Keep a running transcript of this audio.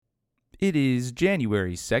It is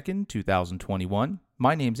January 2nd, 2021.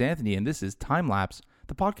 My name's Anthony, and this is Time Lapse,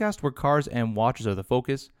 the podcast where cars and watches are the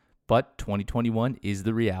focus, but 2021 is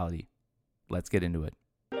the reality. Let's get into it.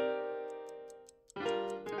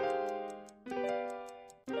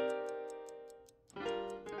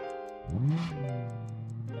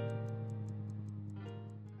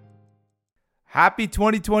 Happy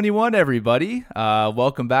 2021, everybody.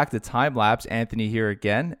 Welcome back to Time Lapse. Anthony here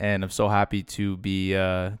again, and I'm so happy to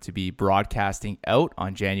be broadcasting out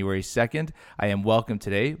on January 2nd. I am welcomed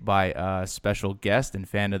today by a special guest and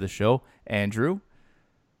fan of the show, Andrew.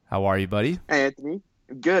 How are you, buddy? Hey, Anthony.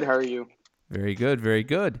 Good. How are you? Very good, very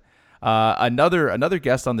good. Another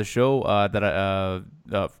guest on the show that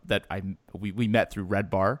we met through Red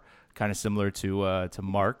Bar, kind of similar to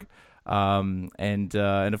Mark. And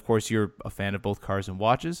of course you're a fan of both cars and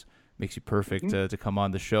watches. Makes you perfect to come on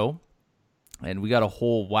the show. And we got a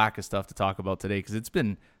whole whack of stuff to talk about today because it's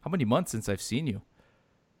been how many months since I've seen you?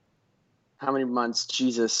 How many months?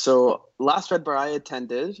 Jesus. So last Red Bar I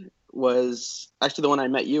attended was actually the one I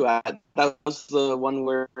met you at. That was the one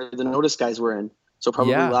where the Notice guys were in. So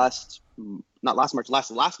probably last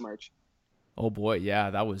March. Oh boy, yeah,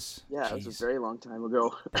 that was. Yeah, it was a very long time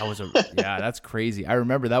ago. That's crazy. I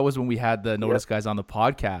remember that was when we had the Notice guys on the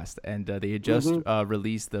podcast, and they had just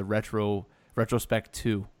released the Retrospect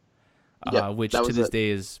 2, which to this day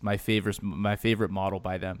is my favorite model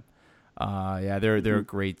by them. They're a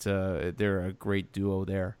great duo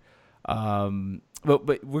there.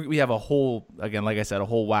 But we have a whole, again, like I said, a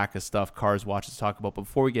whole whack of stuff, cars, watches to talk about. But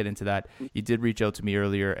before we get into that, you did reach out to me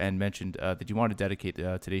earlier and mentioned that you want to dedicate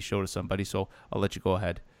today's show to somebody. So I'll let you go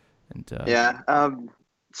ahead.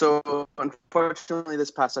 So unfortunately,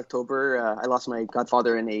 this past October, I lost my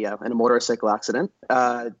godfather in a motorcycle accident.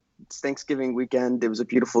 It's Thanksgiving weekend. It was a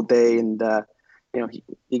beautiful day, and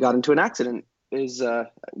he got into an accident.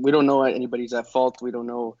 We don't know anybody's at fault. We don't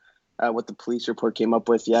know what the police report came up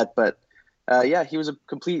with yet, but. He was a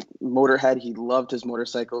complete motorhead. He loved his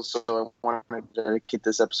motorcycles, so I wanted to dedicate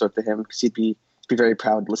this episode to him because he'd be very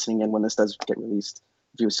proud listening in when this does get released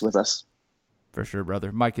if he was with us. For sure,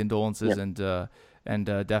 brother. My condolences, and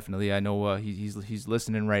definitely, I know he's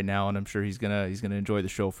listening right now, and I'm sure he's gonna enjoy the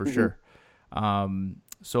show for sure.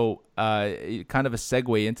 So kind of a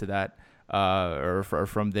segue into that, or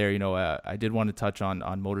from there, I did want to touch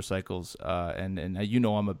on motorcycles, and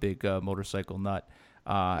I'm a big motorcycle nut.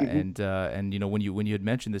 And when you had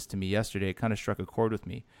mentioned this to me yesterday, it kind of struck a chord with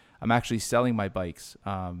me. I'm actually selling my bikes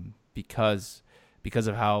because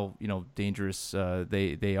of how dangerous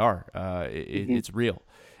they are. It's real,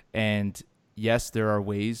 and yes, there are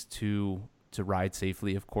ways to ride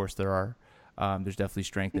safely. Of course, there are. There's definitely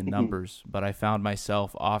strength in numbers, but I found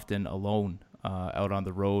myself often alone out on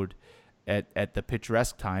the road at the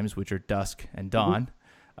picturesque times, which are dusk and dawn.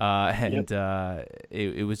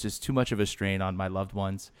 It was just too much of a strain on my loved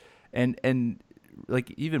ones, and like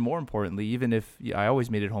even more importantly, even if I always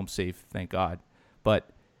made it home safe, thank God, but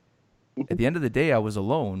at the end of the day, I was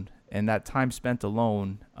alone, and that time spent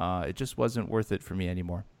alone, it just wasn't worth it for me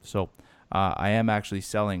anymore. So I am actually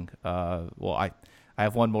selling. I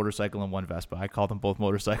have one motorcycle and one Vespa. I call them both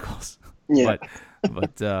motorcycles, but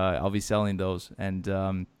I'll be selling those, and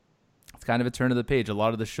it's kind of a turn of the page. A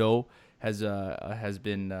lot of the show has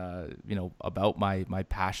been about my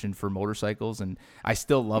passion for motorcycles, and I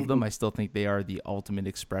still love them. I still think they are the ultimate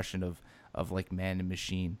expression of like man and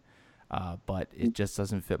machine, but it just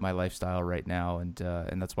doesn't fit my lifestyle right now, and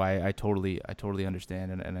that's why I totally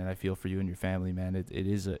understand, and I feel for you and your family, man.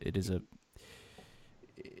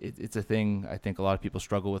 It's a thing I think a lot of people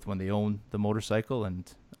struggle with when they own the motorcycle,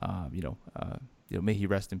 and may he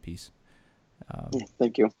rest in peace.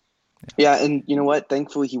 Thank you. Yeah, and you know what?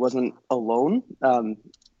 Thankfully, he wasn't alone.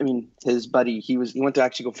 His buddy, he went to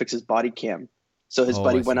actually go fix his body cam. So his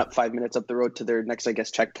buddy went up 5 minutes up the road to their next, I guess,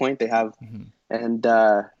 checkpoint they have, and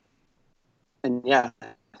then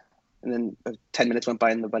 10 minutes went by,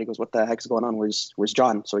 and the buddy goes, "What the heck's going on? Where's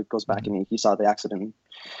John?" So he goes back and he saw the accident.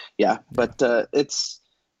 But it's,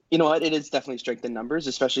 it is definitely strength in numbers,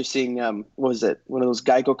 especially seeing what was it? One of those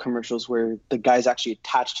Geico commercials where the guy's actually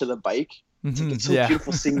attached to the bike. It's so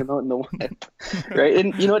beautiful seeing them out in the whip, right?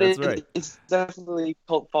 And it's definitely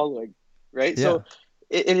cult following, right? Yeah. So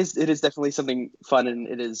it is definitely something fun, and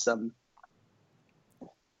it is I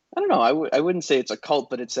don't know. I wouldn't say it's a cult,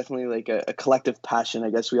 but it's definitely like a collective passion, I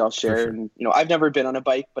guess we all share. Sure. And I've never been on a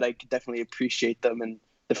bike, but I could definitely appreciate them and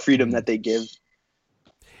the freedom that they give.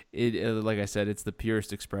 It like I said, it's the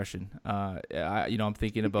purest expression. I'm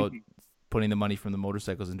thinking about putting the money from the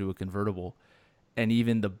motorcycles into a convertible. And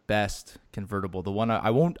even the best convertible, the one I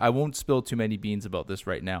won't spill too many beans about this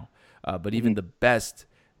right now, but even the best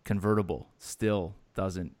convertible still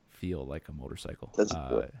doesn't feel like a motorcycle.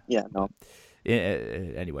 Yeah, no.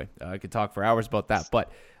 Anyway, I could talk for hours about that,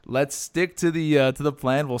 but let's stick to the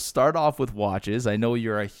plan. We'll start off with watches. I know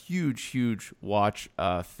you're a huge watch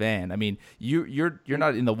fan. I mean, you're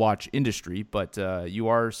not in the watch industry, but you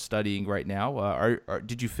are studying right now.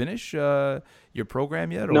 Did you finish your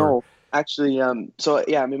program yet? Or? No, actually. So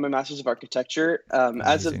yeah, I'm in my Master's of Architecture.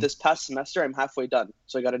 As of this past semester, I'm halfway done.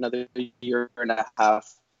 So I got another year and a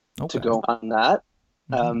half to go on that.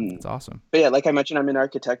 That's awesome. But yeah, like I mentioned, I'm in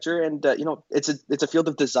architecture, and it's a field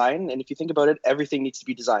of design. And if you think about it, everything needs to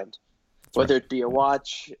be designed, whether it be a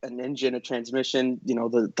watch, an engine, a transmission.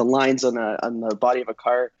 The lines on the body of a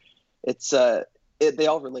car. They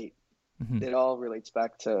all relate. It all relates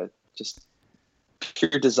back to just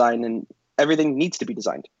pure design, and everything needs to be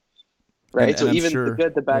designed, right? And so even the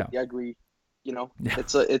good, the bad, the ugly.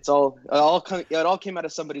 It all came out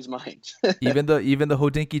of somebody's mind. even the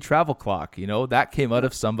Hodinkee travel clock, that came out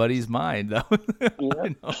of somebody's mind. I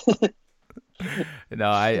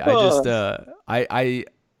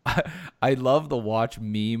love the watch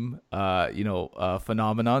meme,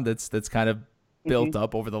 phenomenon that's kind of built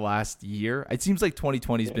up over the last year. It seems like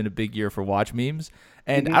 2020 has been a big year for watch memes,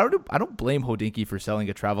 and I don't blame Hodinkee for selling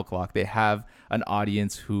a travel clock. They have an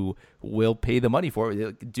audience who will pay the money for it.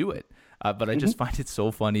 They'll do it. But I just find it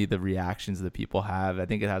so funny, the reactions that people have. I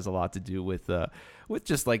think it has a lot to do with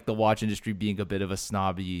just like the watch industry being a bit of a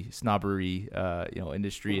snobbery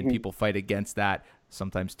industry, and people fight against that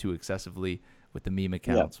sometimes too excessively with the meme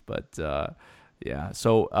accounts. Yeah. But yeah,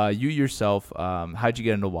 so you yourself, how'd you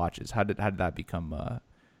get into watches? How did that become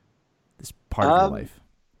this part of your life?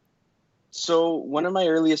 So one of my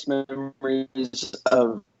earliest memories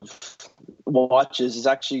of watches is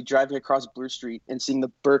actually driving across Bloor Street and seeing the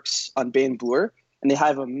Birks on Bay and Bloor, and they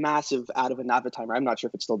have a massive ad of a Navitimer. I'm not sure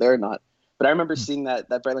if it's still there or not, but I remember seeing that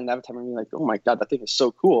Breitling Navitimer and being like, oh my God, that thing is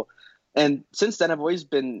so cool. And since then, I've always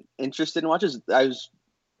been interested in watches.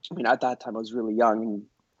 At that time I was really young,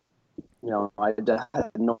 and I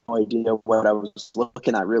had no idea what I was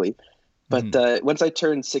looking at really. But once I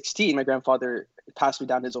turned 16, my grandfather passed me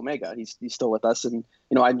down his Omega. He's still with us, and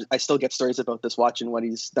I still get stories about this watch and what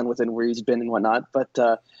he's done with it and where he's been and whatnot. But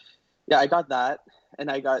yeah, I got that, and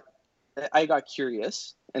I got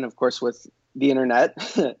curious, and of course with the internet,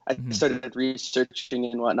 I started researching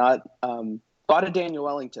and whatnot. Bought a Daniel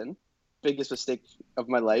Wellington, biggest mistake of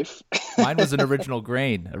my life. Mine was an original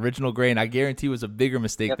grain. I guarantee was a bigger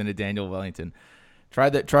mistake than a Daniel Wellington.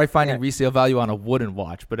 Try finding resale value on a wooden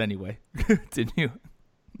watch, but anyway, continue.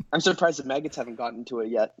 I'm surprised the maggots haven't gotten to it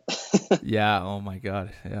yet. Yeah. Oh my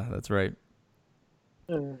God. Yeah, that's right.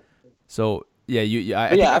 So yeah,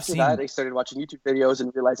 after that, I started watching YouTube videos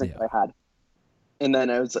and realizing that I had. And then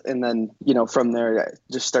from there, I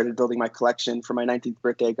just started building my collection. For my 19th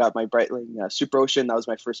birthday, I got my Breitling Super Ocean. That was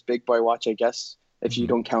my first big boy watch, I guess, if you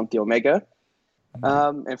don't count the Omega.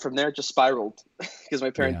 And from there, it just spiraled because my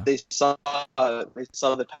parents they saw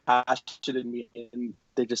the passion in me, and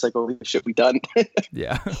they just like, "Oh shit, we done."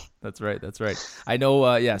 Yeah, that's right. I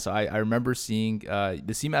know. So I remember seeing the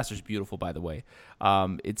Seamaster's beautiful, by the way.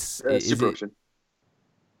 It's Super Ocean.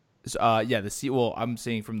 The Sea. Well, I'm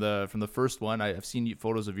saying from the first one, I've seen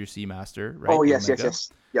photos of your Seamaster. Right? Oh yes.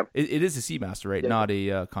 Yep. It is a Seamaster, right? Yep. Not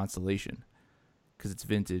a Constellation. Because it's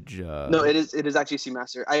vintage. No, it is actually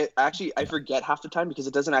Seamaster. I forget half the time because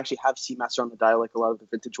it doesn't actually have Seamaster on the dial like a lot of the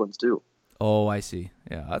vintage ones do. Oh, I see.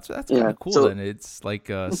 Yeah, that's kind of cool. Then it's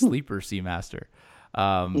like a sleeper Seamaster.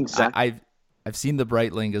 Exactly. I've seen the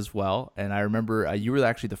Breitling as well, and I remember you were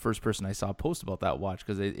actually the first person I saw post about that watch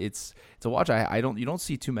because it's a watch you don't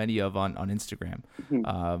see too many of on Instagram,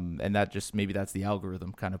 and that just maybe that's the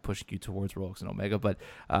algorithm kind of pushing you towards Rolex and Omega, but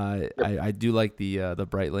I do like the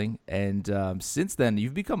Breitling, and since then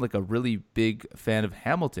you've become like a really big fan of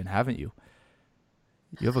Hamilton, haven't you?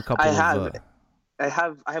 You have a couple. I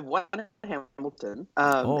have one Hamilton,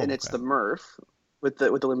 and it's the Murph. With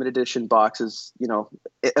the limited edition boxes,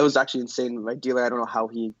 it was actually insane. My dealer, I don't know how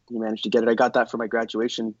he managed to get it. I got that for my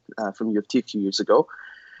graduation from U of T a few years ago.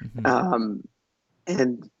 And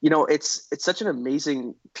it's such an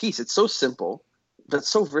amazing piece. It's so simple, but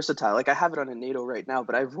so versatile. Like I have it on a NATO right now,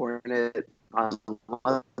 but I've worn it on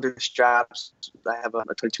other straps. I have a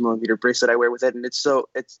 22 millimeter bracelet I wear with it, and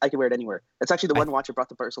I can wear it anywhere. It's actually the one watch I brought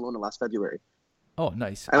to Barcelona last February. Oh,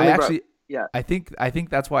 nice. Yeah, I think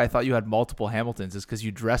that's why I thought you had multiple Hamiltons, is because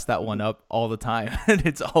you dress that one up all the time and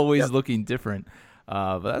it's always looking different.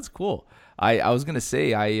 But that's cool. I was gonna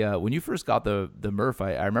say when you first got the Murph,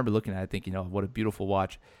 I remember looking at it thinking, oh, what a beautiful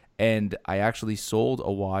watch. And I actually sold a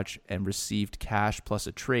watch and received cash plus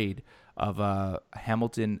a trade of a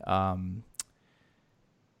Hamilton.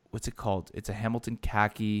 what's it called? It's a Hamilton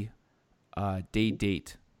khaki day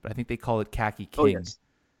date, but I think they call it Khaki King. Oh, yes.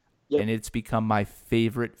 Yep. And it's become my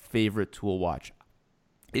favorite tool watch.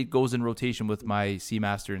 It goes in rotation with my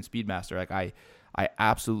Seamaster and Speedmaster. Like I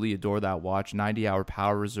absolutely adore that watch. 90-hour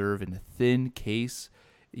power reserve in a thin case,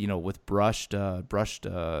 with brushed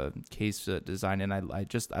case design, and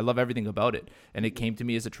I love everything about it. And it came to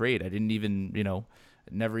me as a trade. I didn't even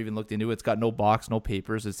never even looked into it. It's got no box, no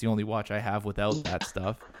papers. It's the only watch I have without that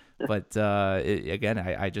stuff. But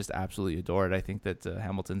I just absolutely adore it. I think that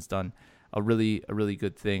Hamilton's done a really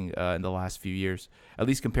good thing in the last few years, at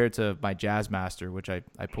least compared to my Jazzmaster, which I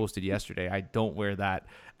posted yesterday. I don't wear that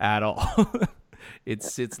at all.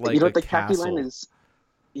 It's like the castle. khaki line is,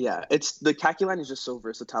 it's the khaki line is just so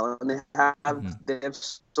versatile, and they have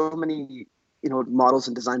so many models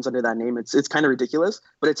and designs under that name. It's kind of ridiculous,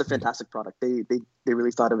 but it's a fantastic product. They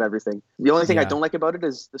really thought of everything. The only thing I don't like about it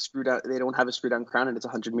is the screw down. They don't have a screw down crown, and it's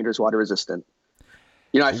 100 meters water resistant.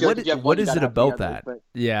 I feel what is it about that?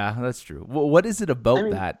 Yeah, that's true. What is it about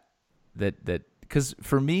that? Because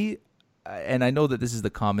for me, and I know that this is the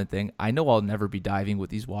common thing, I know I'll never be diving with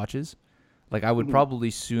these watches. Like I would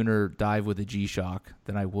probably sooner dive with a G-Shock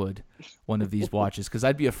than I would one of these watches, because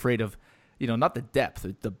I'd be afraid of, not the depth,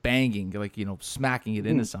 the banging, like, smacking it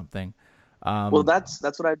into something. Well, that's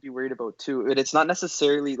what I'd be worried about too. And it's not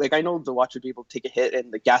necessarily like, I know the watch would be able to take a hit,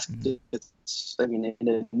 and the gasket, in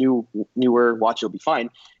a newer watch, you'll be fine.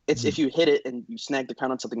 It's if you hit it and you snag the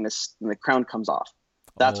crown on something, and the crown comes off.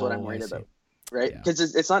 That's what I'm worried about, right?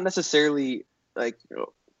 Because it's not necessarily like,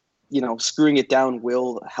 screwing it down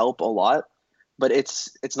will help a lot, but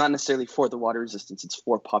it's not necessarily for the water resistance. It's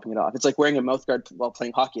for popping it off. It's like wearing a mouth guard while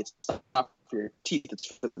playing hockey. It's not for your teeth. It's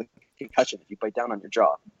for the concussion if you bite down on your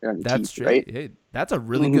jaw or on your teeth, true. Right? Hey, that's a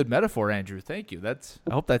really good metaphor, Andrew. Thank you. I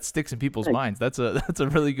hope that sticks in people's minds. That's a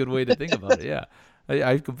really good way to think about it. Yeah,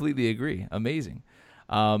 I completely agree. Amazing.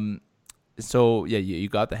 So yeah, you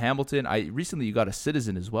got the Hamilton. Recently you got a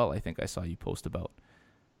Citizen as well. I think I saw you post about.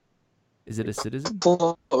 Is it a Citizen?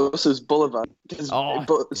 This is Bulova.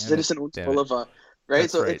 Citizen owns Bulova, right?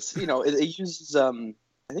 That's so right. It's it uses I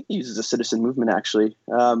think it uses a Citizen movement actually.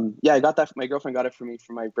 I got that. My girlfriend got it for me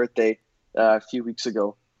for my birthday a few weeks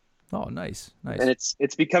ago. Oh, nice. And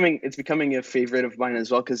it's becoming a favorite of mine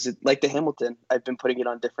as well, because like the Hamilton, I've been putting it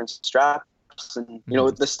on different straps, and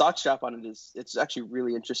the stock strap on it's actually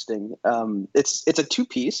really interesting. It's a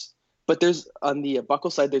 2-piece. But there's on the buckle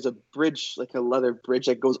side, there's a bridge, like a leather bridge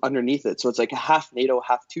that goes underneath it. So it's like a half NATO,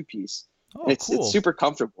 half 2-piece. Oh, and it's super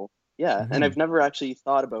comfortable. Yeah. Mm-hmm. And I've never actually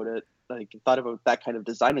thought about that kind of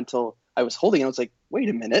design until I was holding it. I was like, wait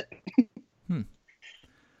a minute.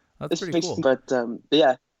 That's pretty cool. But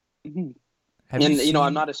yeah.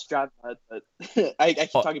 I'm not a strap nut, but I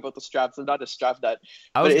keep talking about the straps. I'm not a strap nut.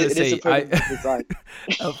 I was going to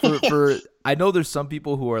say, I know there's some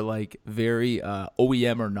people who are like very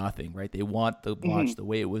OEM or nothing, right? They want the watch the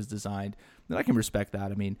way it was designed, and I can respect that.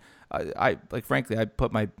 I mean, I frankly, I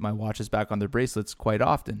put my watches back on their bracelets quite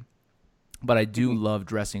often, but I do love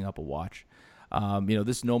dressing up a watch.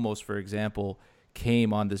 This Nomos, for example,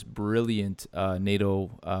 came on this brilliant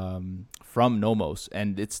NATO from Nomos,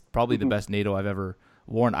 and it's probably the best NATO I've ever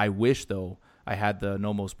worn. I wish though I had the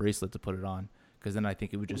Nomos bracelet to put it on, because then I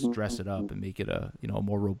think it would just dress it up and make it a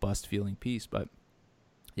more robust feeling piece. But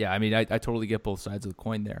yeah, I mean, I totally get both sides of the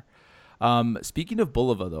coin there. Speaking of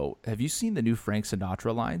Bulova though, have you seen the new Frank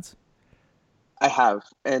Sinatra lines? I have,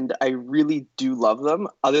 and I really do love them,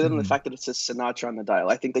 other than the fact that it says Sinatra on the dial.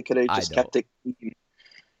 I think they could have just kept it clean.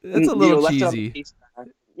 It's a little cheesy.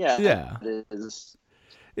 Yeah. It is.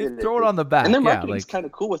 Throw it on the back. And their marketing's kind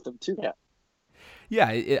of cool with them too. Yeah,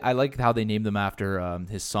 I like how they name them after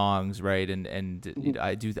his songs, right? And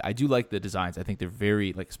I do like the designs. I think they're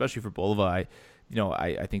very, like, especially for Bulova.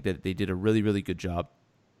 I think that they did a really, really good job.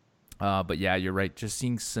 But yeah, you're right. Just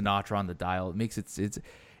seeing Sinatra on the dial, it makes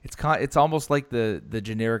it's almost like the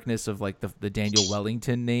genericness of like the Daniel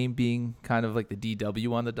Wellington name being kind of like the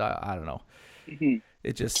DW on the dial. I don't know.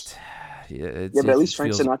 It just but at least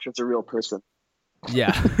Frank Sinatra's a real person.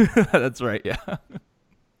 Yeah, that's right. Yeah.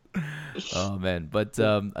 Oh man, but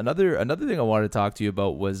another thing I wanted to talk to you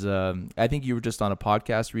about was I think you were just on a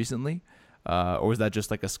podcast recently, or was that just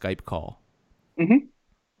like a Skype call?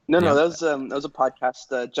 No, that was a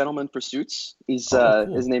podcast. Gentleman Pursuits. He's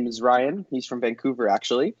cool. His name is Ryan. He's from Vancouver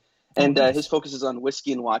actually, and nice. His focus is on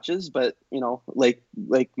whiskey and watches. But like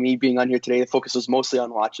me being on here today, the focus was mostly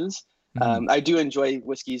on watches. I do enjoy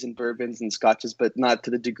whiskeys and bourbons and scotches, but not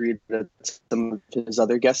to the degree that some of his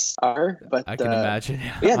other guests are. But I can imagine.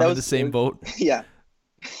 Yeah, that was the same boat. Yeah.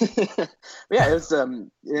 Yeah, it was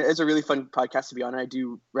a really fun podcast to be on. I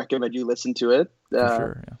do recommend you listen to it. For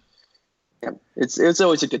sure. Yeah. Yeah, it's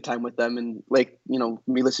always a good time with them, and like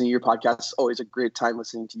me listening to your podcast is always a great time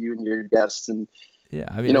listening to you and your guests, and Yeah,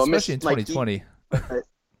 I mean, especially miss in Mikey, 2020. but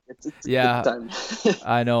it's a good Yeah, time.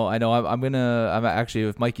 I know. I'm actually,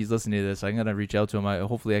 if Mikey's listening to this, I'm gonna reach out to him.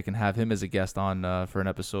 Hopefully I can have him as a guest on for an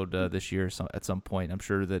episode this year at some point. I'm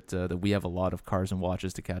sure that we have a lot of cars and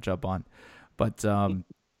watches to catch up on. But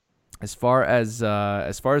as far as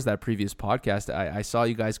that previous podcast, I saw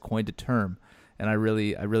you guys coined a term, and I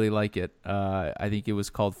really like it. I think it was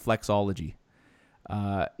called flexology.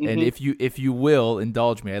 And if you will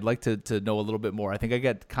indulge me, I'd like to know a little bit more. I think I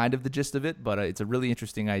get kind of the gist of it, but it's a really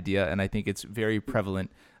interesting idea, and I think it's very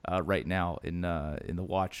prevalent right now in the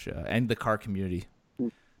watch and the car community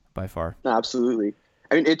by far. Absolutely.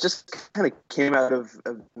 I mean, it just kind of came out of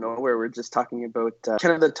nowhere. We're just talking about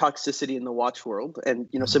kind of the toxicity in the watch world, and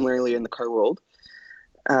similarly in the car world.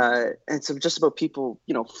 And so just about people,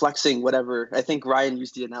 flexing whatever. I think Ryan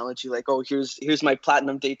used the analogy like, "Oh, here's my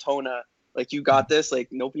platinum Daytona. Like, you got this." Like,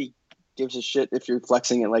 nobody gives a shit if you're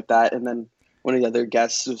flexing it like that. And then one of the other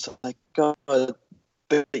guests was like, "Oh, but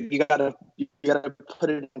you gotta put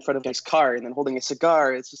it in front of a nice car," and then holding a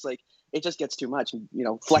cigar. It's just like, it just gets too much.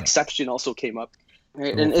 Flexception also came up,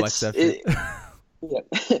 right? And yeah.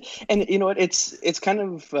 And you know what? It's kind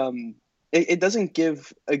of it doesn't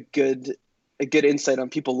give a good insight on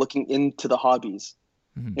people looking into the hobbies.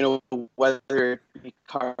 Whether it be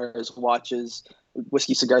cars, watches,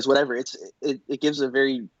 whiskey, cigars, whatever. It gives a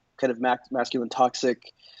very kind of masculine,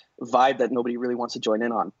 toxic vibe that nobody really wants to join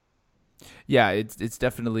in on. Yeah, it's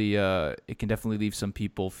definitely it can definitely leave some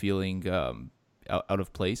people feeling out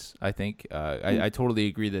of place. I think I totally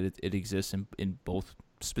agree that it exists in both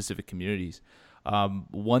specific communities.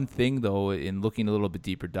 One thing though, in looking a little bit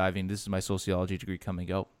deeper, diving, this is my sociology degree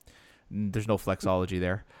coming out. There's no flexology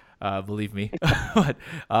there. Believe me. But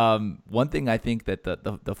one thing I think that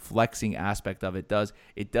the flexing aspect of it does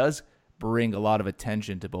bring a lot of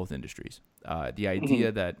attention to both industries. The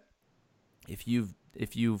idea that if you've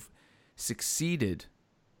succeeded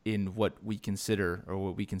in what we consider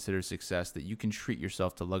success, that you can treat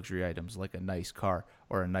yourself to luxury items like a nice car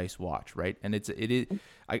or a nice watch, right? And I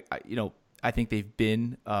think they've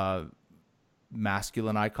been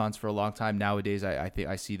masculine icons for a long time. Nowadays, I think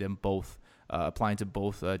I see them both applying to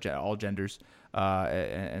both all genders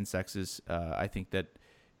and sexes. I think that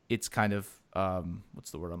it's kind of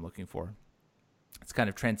what's the word I'm looking for? It's kind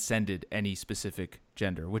of transcended any specific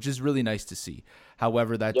gender, which is really nice to see.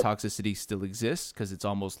 However, that toxicity still exists because it's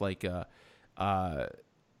almost like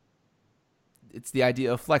it's the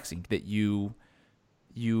idea of flexing, that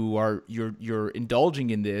you're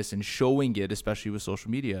indulging in this and showing it, especially with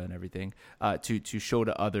social media and everything, to show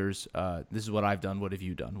to others, this is what I've done. What have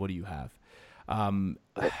you done? What do you have?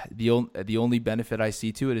 The only benefit I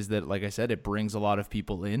see to it is that, like I said, it brings a lot of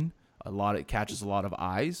people in, it catches a lot of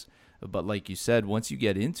eyes. But like you said, once you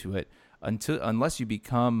get into it, unless you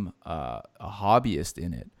become a hobbyist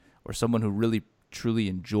in it, or someone who really truly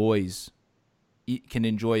can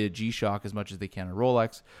enjoy a G-Shock as much as they can a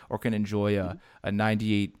Rolex, or can enjoy a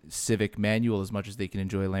 98 Civic manual as much as they can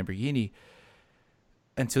enjoy a Lamborghini,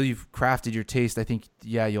 until you've crafted your taste, I think,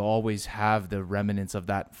 you'll always have the remnants of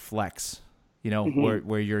that flex,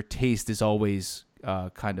 where your taste is always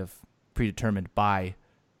kind of predetermined by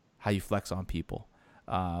how you flex on people.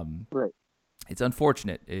 Right. It's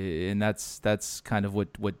unfortunate, and that's kind of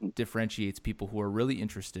what differentiates people who are really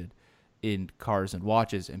interested in cars and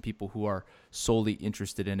watches and people who are solely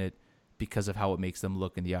interested in it because of how it makes them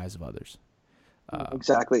look in the eyes of others.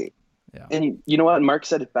 Exactly. Yeah. And you know what? Mark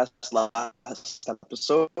said it best last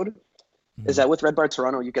episode, is that with Red Bar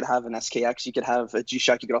Toronto, you could have an SKX, you could have a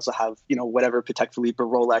G-Shock, you could also have, whatever Patek Philippe or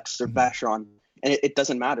Rolex or Vacheron, and it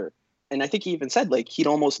doesn't matter. And I think he even said, like, he'd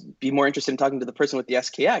almost be more interested in talking to the person with the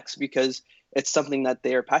SKX because it's something that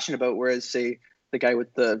they are passionate about. Whereas, say, the guy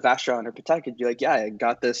with the Vacheron or Patek would be like, I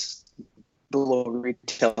got this below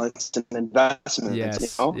retail. It's an investment.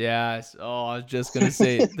 Yes. Yes. Oh, I was just going to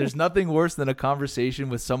say, there's nothing worse than a conversation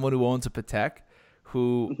with someone who owns a Patek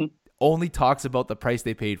who only talks about the price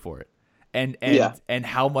they paid for it and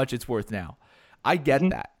how much it's worth now. I get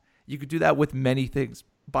that. You could do that with many things.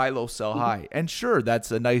 Buy low, sell high. And sure,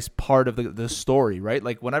 that's a nice part of the story, right?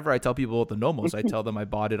 Like whenever I tell people about the Nomos, I tell them I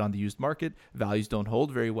bought it on the used market. Values don't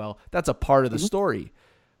hold very well. That's a part of the story.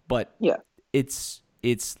 But its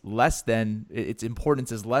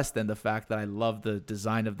importance is less than the fact that I love the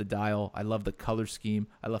design of the dial. I love the color scheme.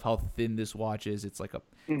 I love how thin this watch is. It's like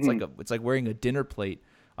wearing a dinner plate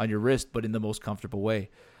on your wrist, but in the most comfortable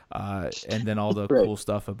way. and then all the Right. cool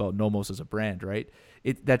stuff about Nomos as a brand, right?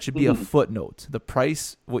 That should be a Mm-hmm. footnote. The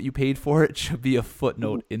price, what you paid for it, should be a Mm-hmm.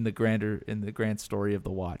 footnote in the grand story of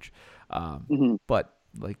the watch. Mm-hmm. But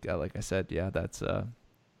like I said, yeah, that's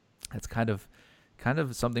kind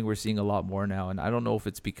of something we're seeing a lot more now, and I don't know if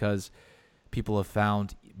it's because people have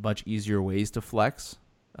found much easier ways to flex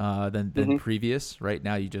than Mm-hmm. previous. Right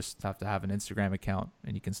now, you just have to have an Instagram account,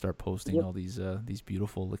 and you can start posting Yep. all these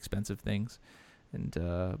beautiful, expensive things. And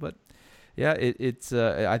but yeah, it's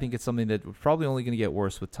I think it's something that we're probably only going to get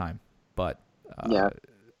worse with time. But Yeah.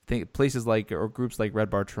 think places like or groups like Red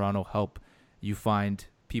Bar Toronto help you find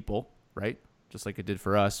people, right? Just like it did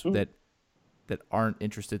for us Mm-hmm. that aren't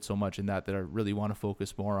interested so much in that I really want to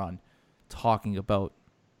focus more on talking about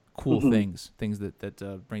cool Mm-hmm. things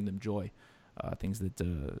that bring them joy, things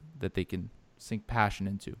that they can sink passion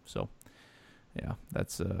into. So yeah,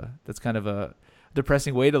 that's kind of a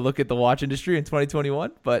depressing way to look at the watch industry in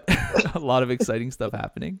 2021, but a lot of exciting stuff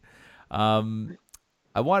happening.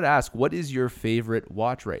 I want to ask, what is your favorite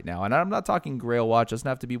watch right now? And I'm not talking Grail watch; doesn't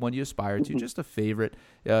have to be one you aspire to. Mm-hmm. Just a favorite,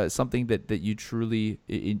 something that you truly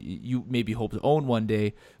you maybe hope to own one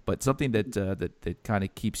day, but something that kind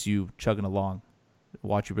of keeps you chugging along. A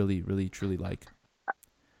watch you really truly like.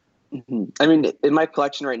 Mm-hmm. I mean, in my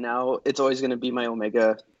collection right now, it's always going to be my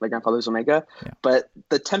Omega, my grandfather's Omega. Yeah. But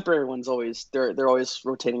the temporary ones always they're always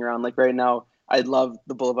rotating around. Like right now, I love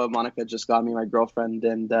the Boulevard Monica just got me my girlfriend,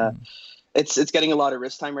 and it's getting a lot of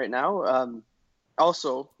wrist time right now.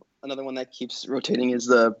 Also, another one that keeps rotating is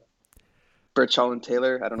the Birchall and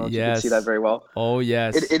Taylor. I don't know if you can see that Yes. very well. Oh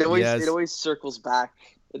yes. It always Yes. it always circles back.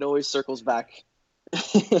 It always circles back.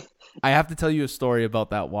 I have to tell you a story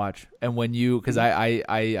about that watch. And when you, because I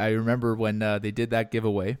remember when they did that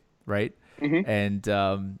giveaway, right? Mhm.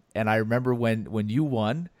 And I remember when you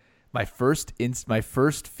won, my first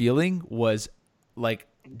feeling was like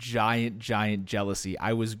giant jealousy.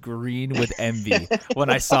 I was green with envy when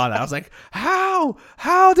I saw that. I was like,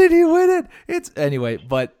 how did he win it? It's anyway,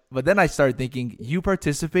 but then I started thinking, you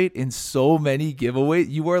participate in so many giveaways.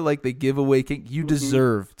 You are like the giveaway king. You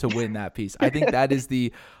deserve to win that piece. I think that is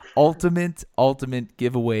the ultimate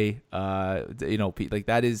giveaway. Like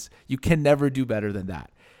that is, you can never do better than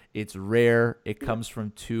that. It's rare. It comes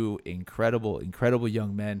from two incredible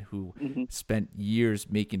young men who spent years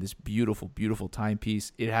making this beautiful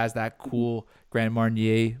timepiece. It has that cool Grand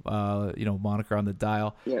Marnier, moniker on the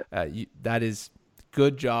dial. Yeah. That is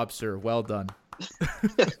good job, sir. Well done.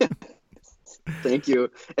 Thank you.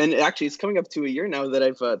 And actually, it's coming up to a year now that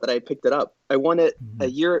I picked it up. I won it a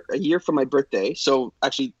year for my birthday. So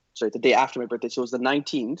actually, sorry, the day after my birthday. So it was the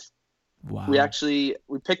 19th. Wow. We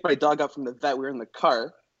picked my dog up from the vet. We were in the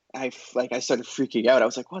car. I started freaking out. I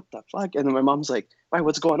was like, "What the fuck?" And then my mom's like, "Why?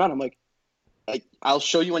 What's going on?" I'm like, "I'll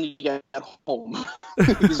show you when you get home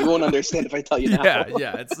because you won't understand if I tell you now."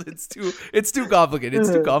 Yeah. It's too complicated.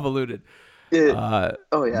 It's too convoluted.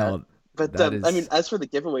 Oh yeah. No, But that is- I mean, as for the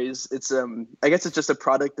giveaways, it's I guess it's just a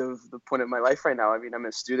product of the point of my life right now. I mean, I'm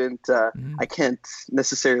a student. I can't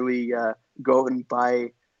necessarily go and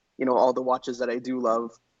buy, all the watches that I do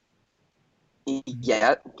love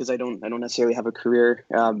yet because I don't necessarily have a career.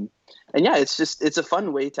 And yeah, it's a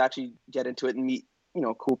fun way to actually get into it and meet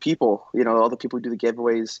cool people. All the people who do the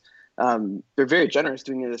giveaways. They're very generous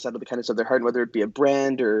doing this out of the kindness of their heart, whether it be a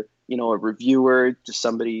brand or a reviewer, just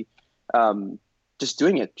somebody. Just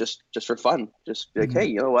doing it just for fun. Just be like, hey,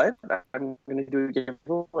 you know what? I'm going to do a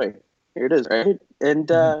giveaway. Here it is, right?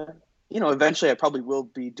 And eventually I probably will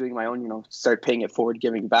be doing my own. Start paying it forward,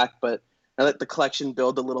 giving back. But I let the collection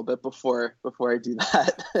build a little bit before I do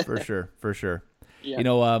that. For sure. Yeah.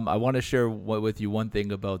 I want to share with you one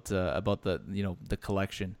thing about the the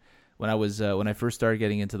collection. When I first started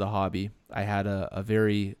getting into the hobby, I had a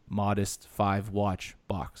very modest 5-watch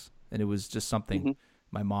box, and it was just something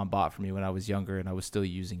my mom bought for me when I was younger, and I was still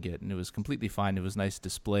using it, and it was completely fine. It was a nice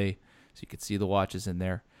display, so you could see the watches in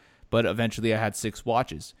there. But eventually, I had 6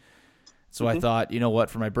 watches, so I thought, you know what?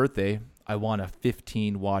 For my birthday, I want a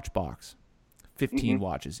 15-watch box. 15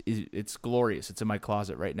 watches. It's glorious. It's in my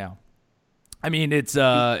closet right now. I mean, it's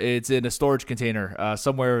in a storage container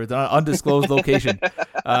somewhere, an undisclosed location.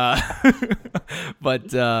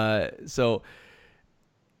 So.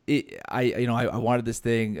 I wanted this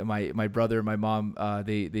thing. My brother and my mom,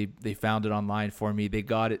 they found it online for me. They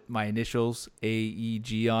got it, my initials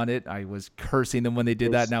AEG on it. I was cursing them when they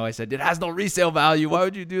did that. Now I said, it has no resale value. Why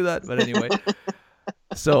would you do that? But anyway,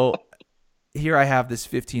 so here I have this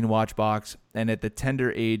 15 watch box, and at the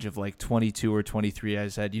tender age of like 22 or 23, I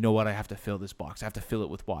said, you know what, I have to fill this box. I have to fill it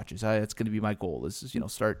with watches. It's going to be my goal. Is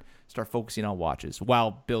start focusing on watches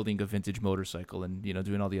while building a vintage motorcycle and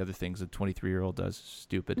doing all the other things a 23-year-old does.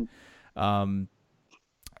 Stupid. And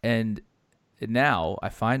now I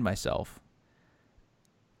find myself,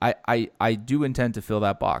 I do intend to fill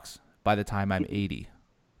that box by the time I'm 80.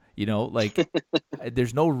 Like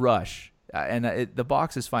there's no rush. And the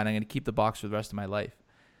box is fine. I'm going to keep the box for the rest of my life.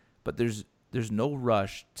 But there's no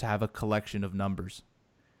rush to have a collection of numbers.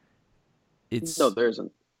 No, there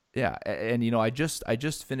isn't. Yeah, and I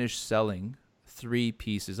just finished selling 3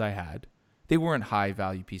 pieces I had. They weren't high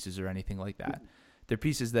value pieces or anything like that. They're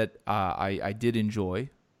pieces that I did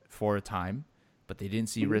enjoy for a time, but they didn't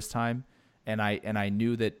see wrist time, and I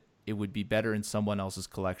knew that it would be better in someone else's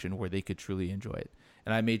collection where they could truly enjoy it.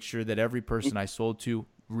 And I made sure that every person I sold to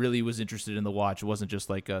really was interested in the watch. It wasn't just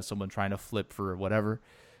like someone trying to flip for whatever.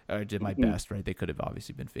 I did my best, right? They could have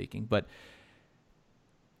obviously been faking, but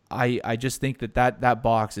I just think that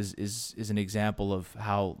box is an example of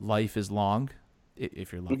how life is long,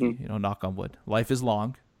 if you're lucky. Knock on wood. Life is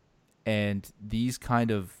long, and these kind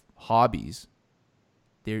of hobbies,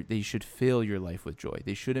 they should fill your life with joy.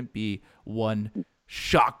 They shouldn't be one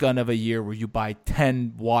shotgun of a year where you buy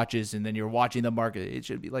 10 watches and then you're watching the market. It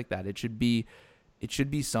should be like that. It should be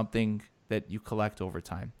something that you collect over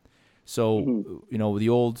time. So, the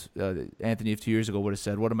old Anthony of 2 years ago would have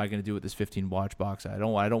said, what am I going to do with this 15 watch box? I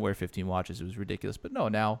don't wear 15 watches. It was ridiculous. But no,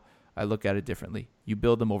 now I look at it differently. You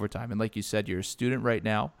build them over time. And like you said, you're a student right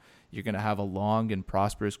now. You're going to have a long and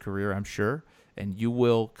prosperous career, I'm sure. And you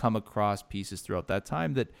will come across pieces throughout that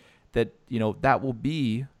time that will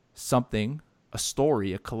be something, a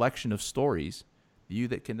story, a collection of stories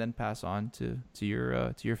that can then pass on to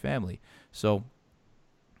your family. So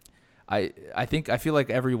I feel like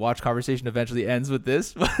every watch conversation eventually ends with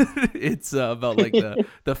this. It's about like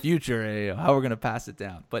the future, how we're gonna pass it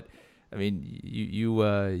down. But I mean, you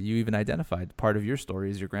even identified part of your story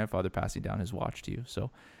is your grandfather passing down his watch to you.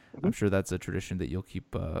 So I'm sure that's a tradition that you'll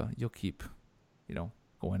keep going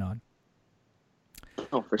on.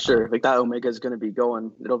 Oh, for sure. Like that Omega is going to be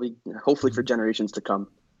going. It'll be hopefully for generations to come.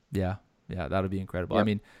 Yeah, that'll be incredible. Yeah. I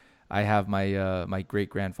mean, I have my my great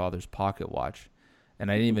grandfather's pocket watch.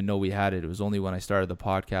 And I didn't even know we had it. It was only when I started the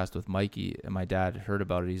podcast with Mikey and my dad heard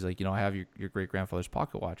about it. He's like, I have your great-grandfather's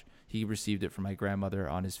pocket watch. He received it from my grandmother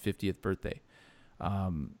on his 50th birthday.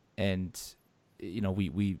 And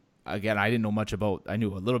we again, I didn't know much about, I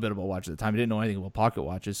knew a little bit about watches at the time. I didn't know anything about pocket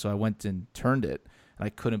watches. So I went and turned it, and I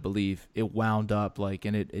couldn't believe it wound up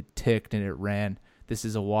and it ticked and it ran. This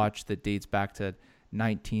is a watch that dates back to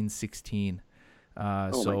 1916.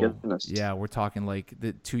 My goodness. Yeah, we're talking like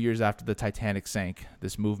 2 years after the Titanic sank,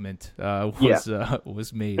 this movement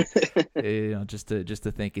was made. Just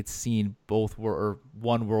to think it's seen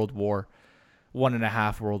one world war,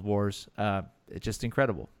 1.5 world wars. It's just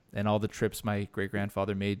incredible. And all the trips my great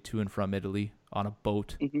grandfather made to and from Italy on a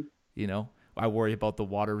boat. I worry about the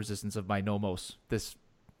water resistance of my Nomos. This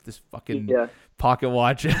fucking pocket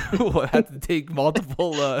watch will have to take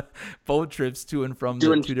multiple boat trips to and from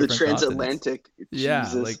doing the 2 different transatlantic. Yeah,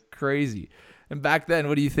 like crazy. And back then,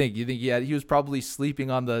 what do you think? You think he was probably sleeping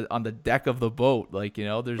on the deck of the boat?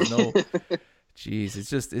 There's no. Jeez, it's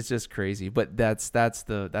just crazy. But that's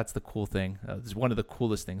the cool thing. It's one of the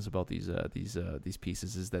coolest things about these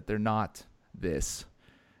pieces is that they're not this.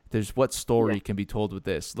 There's what story can be told with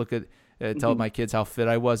this. Look at tell my kids how fit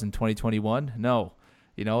I was in 2021. No.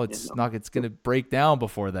 It's going to break down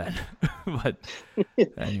before then. But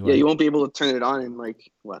anyway. Yeah, you won't be able to turn it on in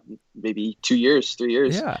maybe 2 years, 3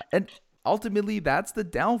 years. Yeah. And ultimately that's the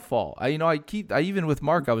downfall. I even with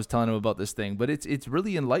Mark, I was telling him about this thing, but it's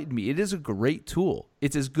really enlightened me. It is a great tool.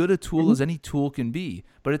 It's as good a tool as any tool can be,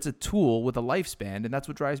 but it's a tool with a lifespan, and that's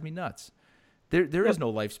what drives me nuts. There is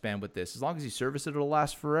no lifespan with this. As long as you service it, it'll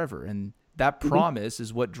last forever. And that promise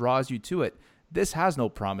is what draws you to it. This has no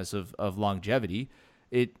promise of longevity.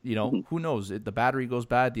 Who knows? The battery goes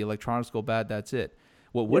bad, the electronics go bad. That's it.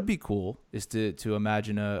 What would be cool is to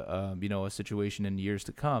imagine a situation in years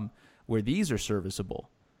to come where these are serviceable,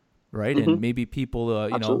 right? And maybe people,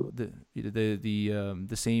 the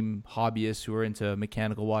same hobbyists who are into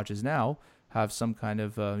mechanical watches now have some kind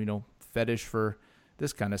of fetish for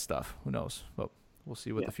this kind of stuff. Who knows? But we'll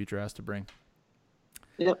see what the future has to bring.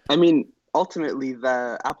 Yeah, I mean, ultimately,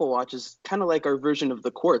 the Apple Watch is kind of like our version of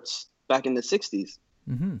the Quartz back in the 60s.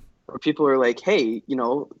 Where people are like, hey,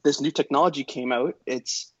 this new technology came out.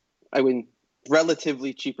 It's,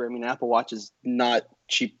 relatively cheaper. I mean, Apple Watch is not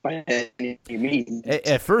cheap by any means.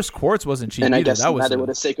 At first, Quartz wasn't cheap and either. I guess that was neither would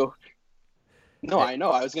a Seiko. No, I know.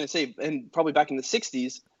 I was gonna say, and probably back in the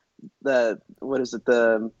 '60s, the what is it?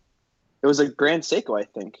 It was a Grand Seiko, I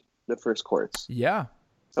think, the first quartz, Yeah.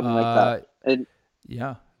 something like that. And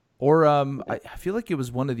Yeah. Or I feel like it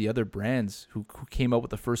was one of the other brands who came out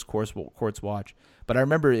with the first quartz watch. But I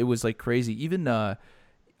remember it was like crazy. Even do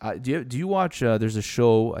you watch? There's a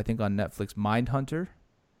show I think on Netflix, Mindhunter.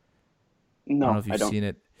 I don't know no, if I you've don't. seen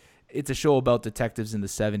it. It's a show about detectives in the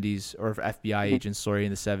 70s, or FBI Mhm. agents, sorry,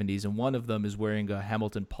 in the 70s, and one of them is wearing a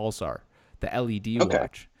Hamilton Pulsar, the LED Okay.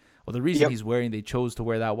 watch. Well, the reason Yep. they chose to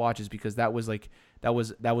wear that watch is because that was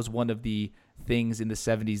one of the things in the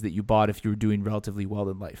 70s that you bought if you were doing relatively well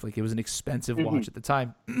in life. Like it was an expensive Hmm. watch at the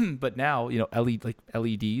time, but now,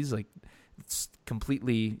 LEDs, like it's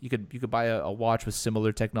completely you could buy a watch with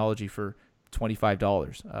similar technology for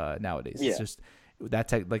 $25 nowadays. It's Yeah. just that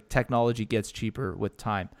technology gets cheaper with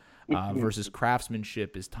time, Hmm. versus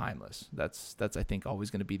craftsmanship is timeless. That's I think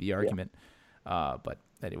always going to be the Yeah. argument. But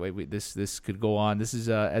anyway, this could go on. This is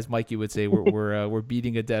as Mikey would say, we're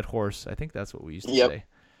beating a dead horse. I think that's what we used to Yep. say.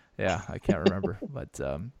 Yeah, I can't remember, but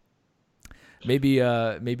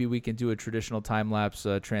maybe we can do a traditional time lapse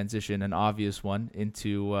transition, an obvious one,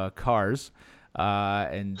 into cars.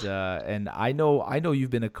 And I know you've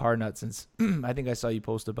been a car nut since I think I saw you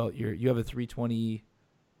post about you have a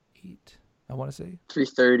 328. I want to say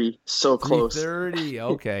 330. So close. 330.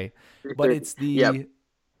 Okay, but 330. Yep.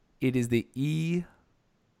 it is the E,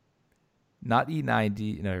 not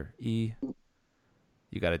E90, no E.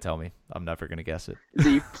 You got to tell me. I'm never gonna guess it. It's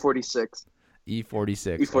the E46. E46.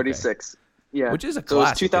 Okay, E46. Yeah. which is a So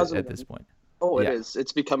it's classic at this 2001. point. Oh, it Yeah. is.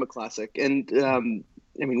 It's become a classic. And I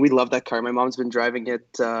mean, we love that car. My mom's been driving it.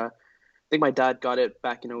 I think my dad got it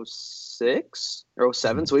back in '06 or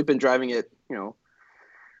 '07. Mhm. So we've been driving it,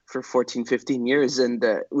 for 14, 15 years. And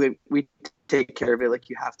we take care of it like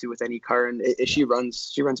you have to with any car. And Yeah. she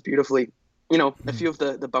runs beautifully. A Mhm. few of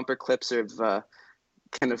the bumper clips have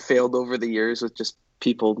kind of failed over the years with just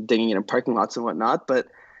people dinging it in parking lots and whatnot. But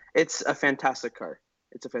it's a fantastic car.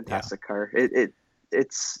 It's a Yeah. fantastic car.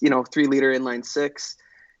 It's 3 liter inline six.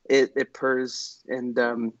 It purrs, and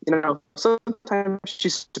sometimes she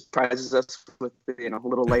surprises us with a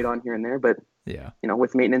little light on here and there. But Yeah.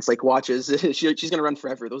 with maintenance like watches, she's gonna run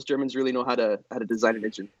forever. Those Germans really know how to design an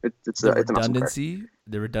engine. It's The an awesome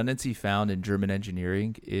car. redundancy found in German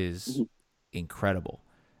engineering is Hmm. incredible.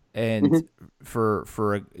 And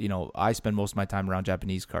Hmm. I spend most of my time around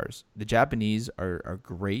Japanese cars. The Japanese are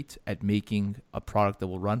great at making a product that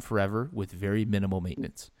will run forever with very minimal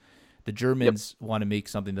maintenance. The Yep. Germans want to make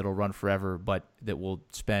something that'll run forever, but that will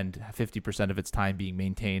spend 50% of its time being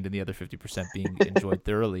maintained and the other 50% being enjoyed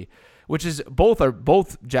thoroughly. Which is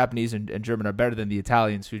both Japanese and German are better than the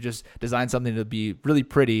Italians, who just design something to be really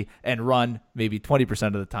pretty and run maybe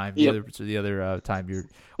 20% of the time. Yep. The other time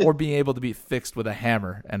or being able to be fixed with a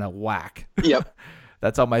hammer and a whack. Yep.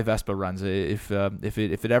 That's how my Vespa runs. If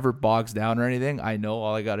it ever bogs down or anything, I know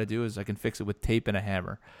all I got to do is I can fix it with tape and a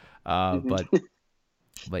hammer. Hmm.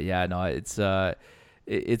 But yeah, no, it's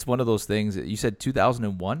one of those things. You said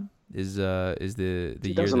 2001 is the year that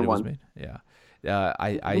it was 2001. made. Yeah.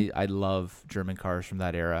 I, Hmm. I I love German cars from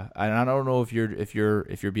that era. And I don't know if your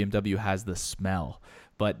BMW has the smell,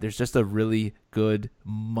 but there's just a really good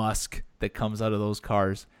musk that comes out of those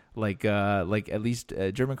cars. Like at least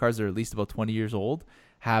German cars that are at least about 20 years old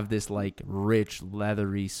have this like rich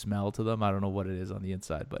leathery smell to them. I don't know what it is on the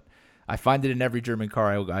inside, but I find it in every German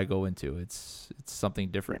car I go into. It's something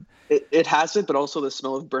different. It has it, but also the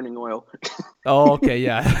smell of burning oil. Oh, okay,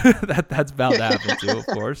 yeah, that's bound to happen too, of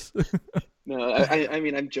course. No, I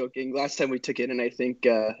mean, I'm joking. Last time we took it, and I think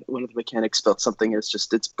one of the mechanics spilled something.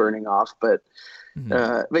 It's burning off. But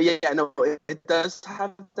Mhm. yeah, no, it does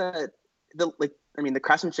have that. I mean, the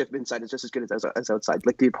craftsmanship inside is just as good as outside.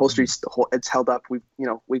 Like the Mhm. upholstery's it's held up.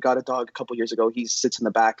 We got a dog a couple years ago. He sits in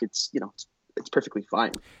the back. It's perfectly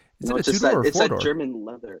fine. Is it a It's just two-door that or it's that four-door? German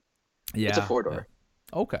leather. It's a Yeah, four yeah. door.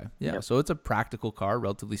 Okay, yeah. Yep. So it's a practical car,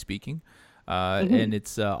 relatively speaking, Hmm. and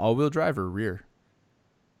it's all-wheel drive or rear.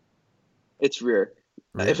 It's rear.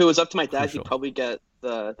 If Rear, it was up to my dad, he'd crucial. probably get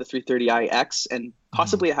the 330iX and Mhm.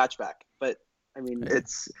 possibly a hatchback. But I mean, Yeah.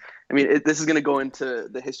 this is going to go into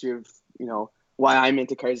the history of why I'm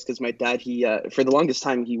into cars, because my dad, he for the longest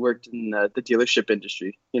time he worked in the dealership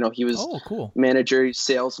industry. He was Oh, cool. manager,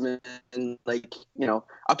 salesman, and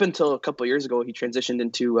up until a couple of years ago, he transitioned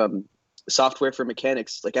into software for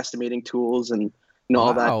mechanics, like estimating tools and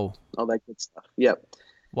Wow. all that good stuff. Yep.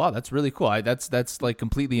 Wow, that's really cool. That's like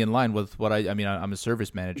completely in line with what I mean. I'm a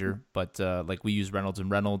service manager, but like we use Reynolds and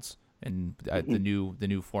Reynolds and the Mhm.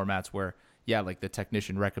 new formats where yeah, like the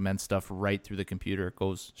technician recommends stuff right through the computer. It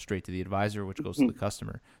goes straight to the advisor, which goes to the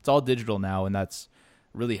customer. It's all digital now, and that's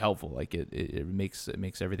really helpful. Like it makes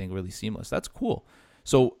everything really seamless. That's cool.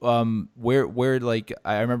 So where like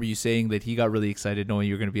I remember you saying that he got really excited knowing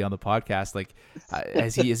you were going to be on the podcast. Like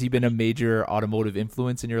has he been a major automotive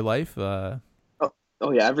influence in your life? Oh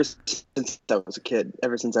yeah, ever since I was a kid.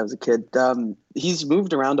 He's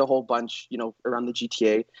moved around a whole bunch, around the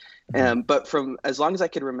GTA. But from as long as I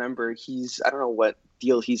could remember, I don't know what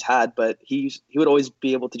deal he's had, but he would always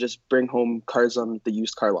be able to just bring home cars on the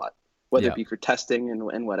used car lot, whether it be for testing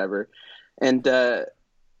and whatever. And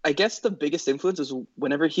I guess the biggest influence is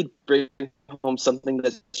whenever he'd bring home something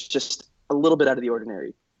that's just a little bit out of the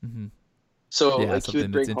ordinary. Mm-hmm. So like he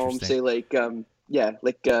would bring home, say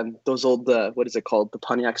those old, what is it called? The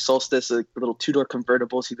Pontiac Solstice, like the little 2-door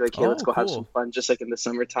convertibles. He'd be like, hey, let's go have some fun, just like in the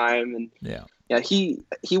summertime. And he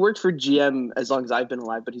worked for GM as long as I've been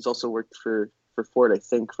alive, but he's also worked for Ford, I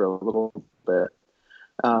think, for a little bit.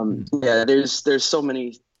 There's so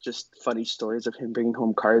many just funny stories of him bringing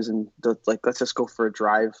home cars and let's just go for a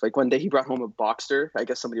drive. Like one day he brought home a Boxster. I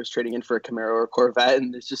guess somebody was trading in for a Camaro or a Corvette,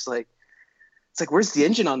 and it's just like, where's the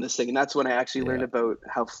engine on this thing? And that's when I actually learned about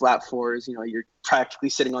how flat fours, you're practically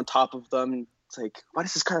sitting on top of them. It's like, why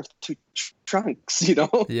does this car have 2 trunks,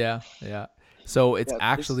 Yeah. So it's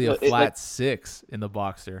actually a flat 6 in the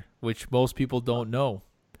Boxster, which most people don't know.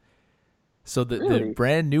 So the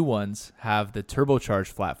brand new ones have the turbocharged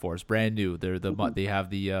flat fours, brand new. They're they have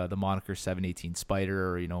the moniker 718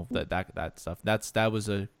 Spider, or that stuff. That was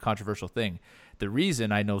a controversial thing. The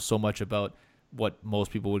reason I know so much about what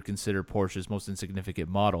most people would consider Porsche's most insignificant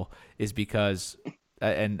model is because,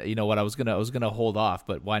 and you know what, I was gonna hold off,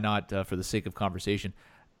 but why not for the sake of conversation?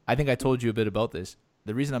 I think I told you a bit about this.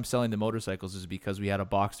 The reason I'm selling the motorcycles is because we had a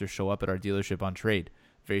Boxster show up at our dealership on trade,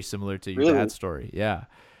 very similar to your dad's story. Yeah,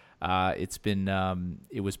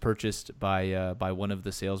 it was purchased by one of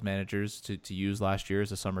the sales managers to use last year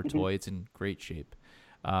as a summer toy. It's in great shape,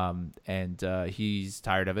 and he's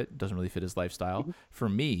tired of it. Doesn't really fit his lifestyle. For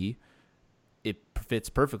me, it fits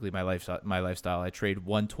perfectly my lifestyle. I trade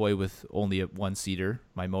one toy with only a 1-seater,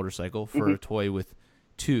 my motorcycle, for a toy with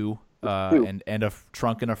 2 and a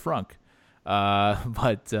trunk and a frunk.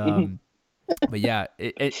 But yeah,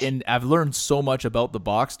 and I've learned so much about the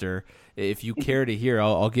Boxster. If you care to hear,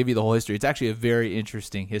 I'll give you the whole history. It's actually a very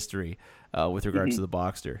interesting history with regards to the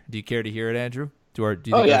Boxster. Do you care to hear it, Andrew? Do you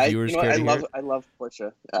think our viewers care to hear? I love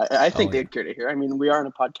Porsche. I think they'd care to hear. I mean, we are on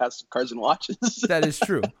a podcast of cars and watches. That is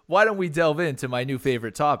true. Why don't we delve into my new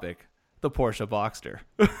favorite topic, the Porsche Boxster?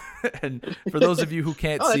 And for those of you who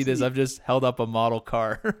can't see this, I've just held up a model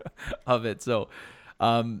car of it. So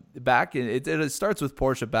back in it starts with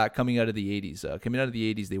Porsche coming out of the 80s. Coming out of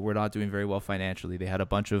the 80s, they were not doing very well financially. They had a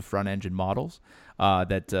bunch of front engine models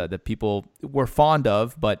that people were fond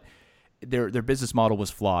of, but their business model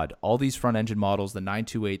was flawed. All these front engine models, the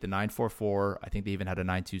 928, the 944, I think they even had a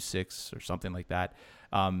 926 or something like that.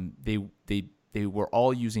 They were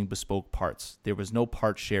all using bespoke parts. There was no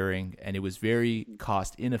part sharing, and it was very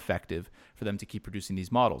cost ineffective for them to keep producing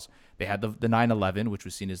these models. They had the 911, which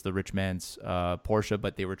was seen as the rich man's Porsche,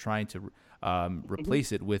 but they were trying to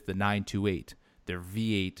replace it with the 928, their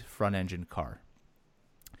V8 front engine car.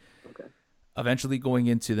 Okay. Eventually, going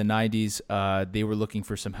into the 90s, they were looking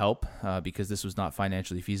for some help because this was not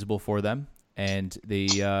financially feasible for them, and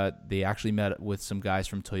they actually met with some guys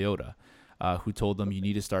from Toyota who told them you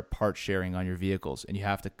need to start part sharing on your vehicles, and you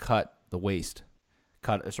have to cut the waste,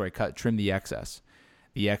 trim the excess.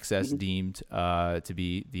 The excess deemed to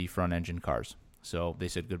be the front engine cars. So they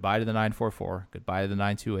said goodbye to the 944, goodbye to the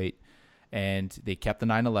 928, and they kept the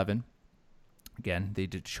 911. Again, they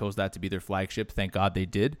chose that to be their flagship. Thank God they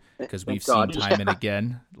did, because we've seen time and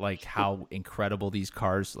again like how incredible these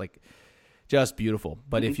cars, like just beautiful.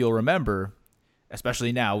 But if you'll remember,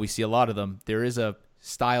 especially now, we see a lot of them. There is a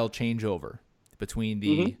style changeover between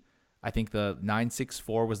the I think the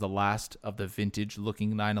 964 was the last of the vintage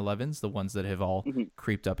looking 911s, the ones that have all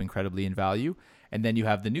creeped up incredibly in value. And then you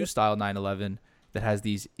have the new style 911 that has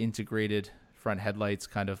these integrated front headlights,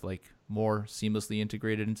 kind of like more seamlessly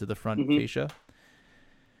integrated into the front fascia.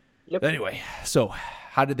 Yep. Anyway, so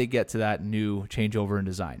how did they get to that new changeover in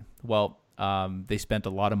design? Well, they spent a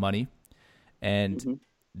lot of money, and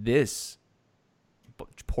this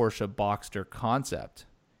Porsche Boxster concept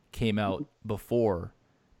came out before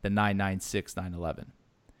the 996 911.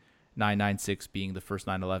 996 being the first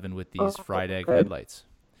 911 with these fried egg headlights.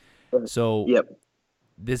 So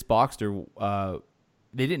this Boxster,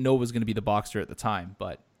 they didn't know it was going to be the Boxster at the time,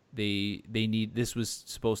 but this was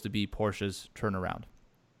supposed to be Porsche's turnaround.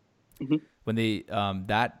 When they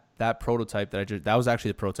that that prototype that was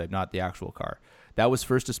actually the prototype, not the actual car. That was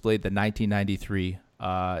first displayed at the 1993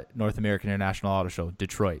 North American International Auto Show,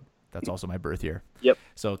 Detroit. That's also my birth year. Yep.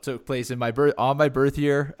 So it took place on my birth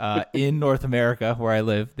year in North America, where I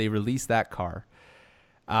live. They released that car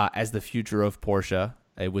as the future of Porsche.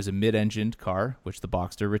 It was a mid-engined car, which the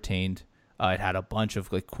Boxster retained. It had a bunch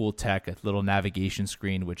of like cool tech, a little navigation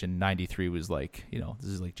screen, which in '93 was like, this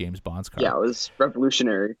is like James Bond's car. Yeah, it was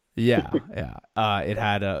revolutionary. Yeah. It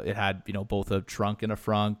had both a trunk and a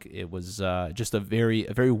frunk. It was just a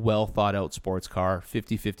very well thought out sports car,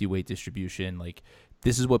 50-50 weight distribution. Like,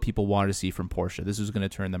 this is what people wanted to see from Porsche. This was going to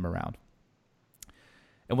turn them around.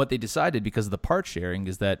 And what they decided, because of the part sharing,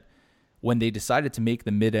 is that when they decided to make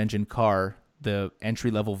the mid-engine car the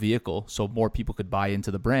entry-level vehicle so more people could buy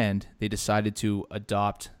into the brand, they decided to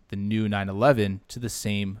adopt the new 911 to the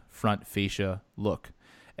same front fascia look.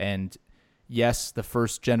 And yes, the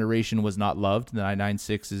first generation was not loved. The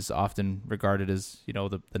 996 is often regarded as,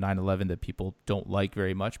 the 911 that people don't like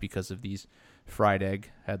very much because of these fried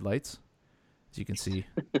egg headlights. As you can see,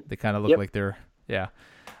 they kind of look like they're,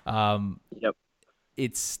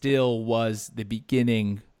 It still was the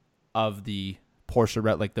beginning of the Porsche,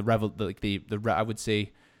 I would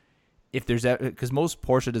say, if there's, because most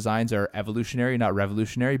Porsche designs are evolutionary, not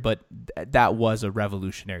revolutionary, but that was a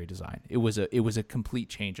revolutionary design. It was a complete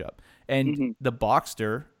change up. And the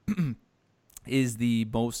Boxster is the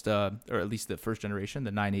most, or at least the first generation,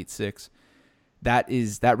 the 986, that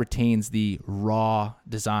retains the raw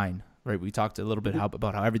design, right? We talked a little bit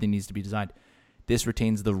about how everything needs to be designed. This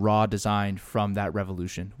retains the raw design from that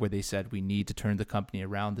revolution, where they said, we need to turn the company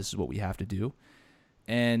around. This is what we have to do.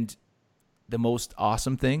 And the most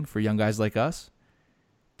awesome thing for young guys like us,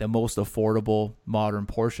 the most affordable modern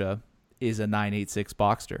Porsche is a 986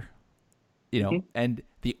 Boxster. And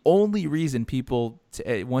the only reason people,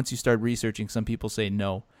 once you start researching, some people say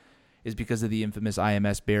no, is because of the infamous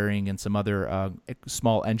IMS bearing and some other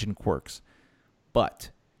small engine quirks. But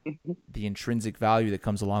the intrinsic value that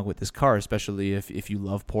comes along with this car, especially if you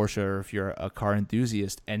love Porsche or if you're a car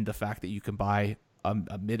enthusiast, and the fact that you can buy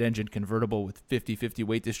a mid-engine convertible with 50-50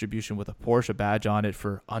 weight distribution with a Porsche badge on it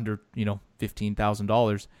for under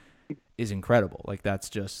 $15,000 is incredible. Like, that's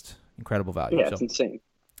just incredible value. Yeah, it's insane.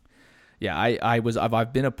 Yeah, I've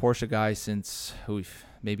been a Porsche guy since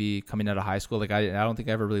maybe coming out of high school. Like, I don't think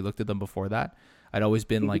I ever really looked at them before that. I'd always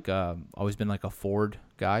been like a Ford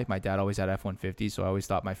guy. My dad always had F-150, so I always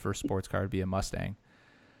thought my first sports car would be a Mustang.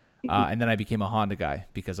 And then I became a Honda guy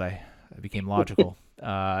because I became logical.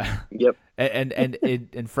 Yep.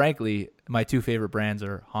 And frankly, my two favorite brands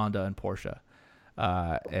are Honda and Porsche.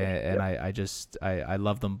 I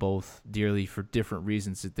love them both dearly for different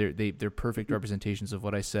reasons. They're perfect representations of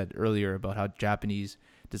what I said earlier about how Japanese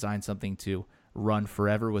design something to run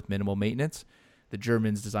forever with minimal maintenance. The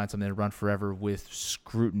Germans designed something to run forever with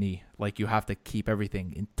scrutiny. Like, you have to keep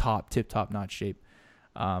everything in tip-top notch shape.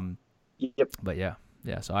 But yeah.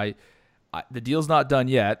 So I the deal's not done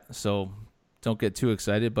yet, so don't get too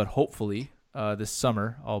excited. But hopefully, this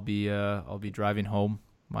summer I'll be driving home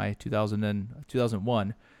my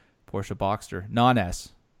 2001 Porsche Boxster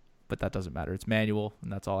non-S. But that doesn't matter. It's manual,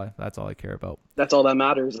 and that's all I care about. That's all that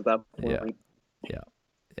matters at that point. Yeah.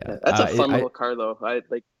 That's a fun little car, though.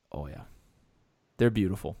 Oh yeah. They're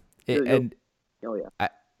beautiful.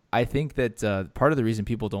 I think that part of the reason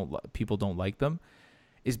people don't like them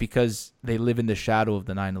is because they live in the shadow of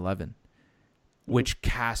the 911, which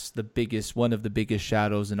casts one of the biggest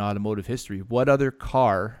shadows in automotive history. What other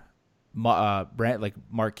car, brand like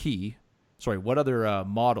marquee? Sorry, what other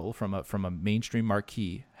model from a mainstream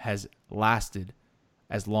marquee has lasted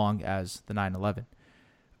as long as the 911?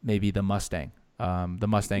 Maybe the Mustang. The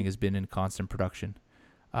Mustang has been in constant production.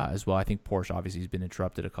 As well. I think Porsche obviously has been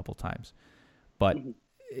interrupted a couple times, but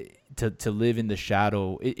to live in the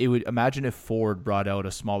shadow, it would, imagine if Ford brought out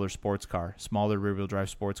a smaller rear wheel drive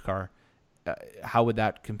sports car. How would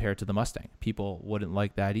that compare to the Mustang? People wouldn't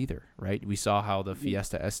like that either, right? We saw how the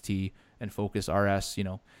Fiesta ST and Focus RS,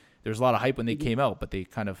 there's a lot of hype when they came out, but they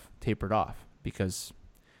kind of tapered off because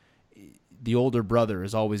the older brother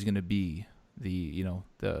is always going to be the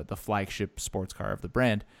flagship sports car of the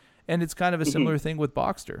brand. And it's kind of a similar thing with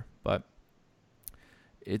Boxster, but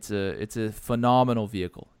it's a phenomenal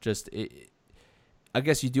vehicle. I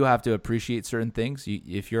guess you do have to appreciate certain things.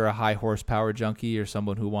 If you're a high horsepower junkie or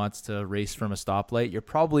someone who wants to race from a stoplight, you're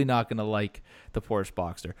probably not going to like the Porsche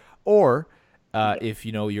Boxster. Or if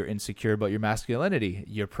you're insecure about your masculinity,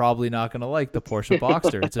 you're probably not going to like the Porsche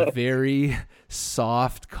Boxster. It's a very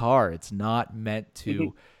soft car. It's not meant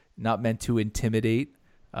to intimidate.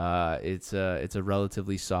 It's a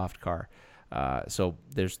relatively soft car. So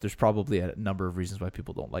there's probably a number of reasons why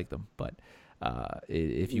people don't like them, but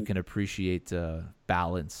if you can appreciate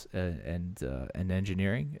balance and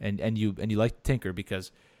engineering, and you like to tinker,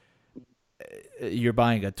 because you're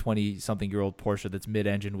buying a 20-something-year-old Porsche that's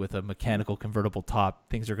mid-engine with a mechanical convertible top,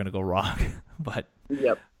 things are going to go wrong. but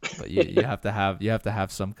Yep. but you have to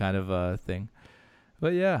have some kind of thing.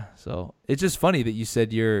 But yeah, so it's just funny that you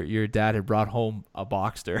said your dad had brought home a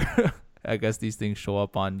Boxster. I guess these things show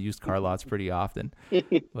up on used car lots pretty often.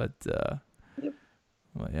 But Yep.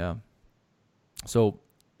 well, yeah. So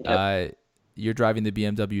you're driving the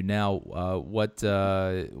BMW now.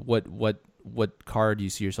 What car do you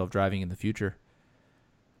see yourself driving in the future?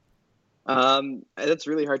 That's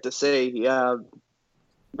really hard to say. Yeah,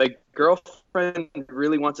 my girlfriend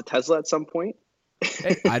really wants a Tesla at some point.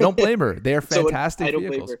 Hey, I don't blame her. They are fantastic I don't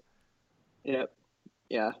vehicles. blame her.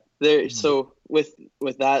 Yeah. There. So with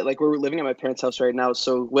that, like, we're living at my parents' house right now.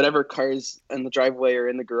 So whatever cars in the driveway or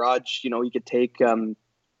in the garage, you could take. For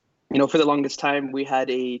the longest time, we had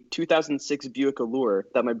a 2006 Buick Allure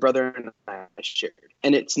that my brother and I shared,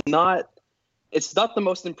 and it's not the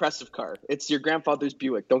most impressive car. It's your grandfather's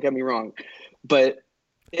Buick. Don't get me wrong, but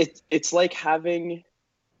it's like having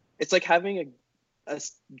a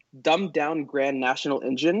dumbed down Grand National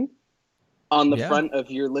engine on the front of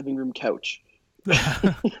your living room couch.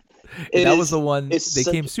 That was the one. They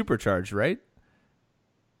came supercharged, right?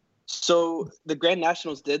 So the Grand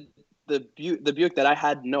Nationals did. The Buick that I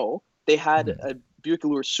had, no. They had a Buick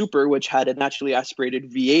Allure Super, which had a naturally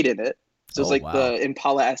aspirated V8 in it. So it's the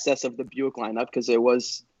Impala SS of the Buick lineup, because it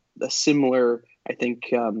was a similar, I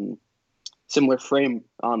think, similar frame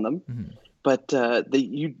on them. Mm-hmm. But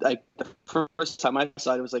the first time I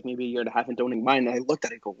saw it, it was like maybe a year and a half into owning mine. And I looked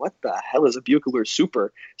at it and go, what the hell is a Buick Allure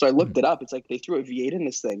Super? So I looked it up. It's like they threw a V8 in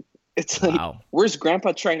this thing. It's like, where's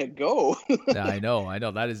Grandpa trying to go? Yeah, I know.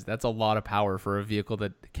 That's a lot of power for a vehicle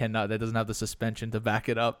that doesn't have the suspension to back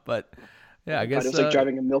it up. But yeah, I guess it's like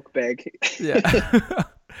driving a milk bag. Yeah.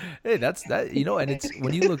 Hey, that's that. And it's,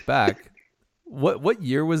 when you look back, what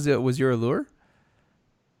year was your Allure?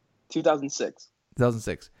 2006.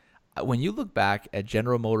 2006. When you look back at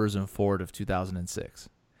General Motors and Ford of 2006,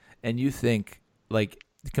 and you think, like,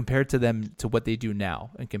 compared to what they do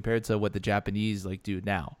now, and compared to what the Japanese do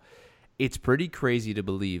now, it's pretty crazy to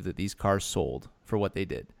believe that these cars sold for what they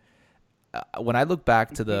did. When I look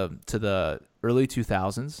back to the early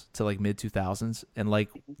 2000s to mid 2000s, and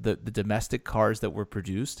the domestic cars that were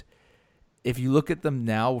produced, if you look at them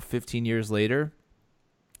now 15 years later,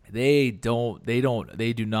 they do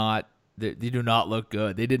not look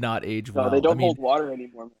good. They did not age well. No, they don't hold water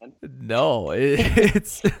anymore, man. No,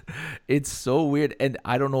 it's so weird. And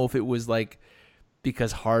I don't know if it was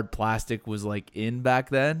because hard plastic was in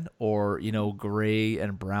back then, or gray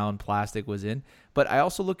and brown plastic was in. But I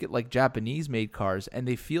also look at Japanese made cars, and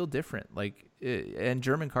they feel different, and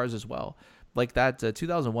German cars as well. Like that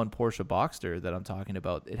 2001 Porsche Boxster that I'm talking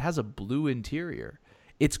about, it has a blue interior.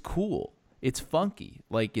 It's cool. It's funky.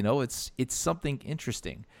 It's something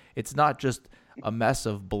interesting. It's not just a mess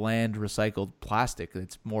of bland recycled plastic.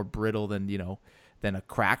 It's more brittle than a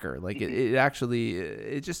cracker. It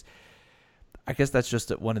actually just, I guess that's just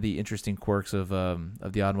one of the interesting quirks of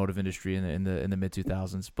the automotive industry in the mid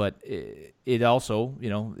 2000s. But it also,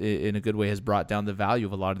 in a good way, has brought down the value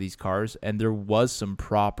of a lot of these cars. And there was some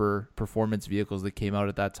proper performance vehicles that came out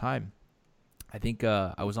at that time. I think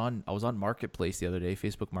I was on Marketplace the other day,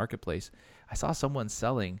 Facebook Marketplace. I saw someone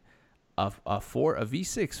selling a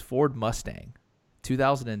V6 Ford Mustang,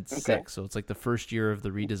 2006. Okay. So it's the first year of the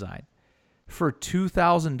redesign, for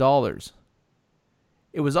 $2,000.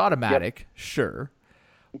 It was automatic, sure,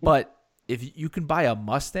 but if you can buy a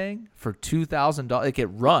Mustang for $2,000, it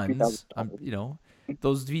runs.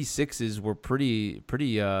 Those V6s were pretty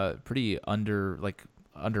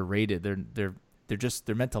underrated.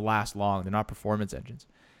 They're meant to last long. They're not performance engines.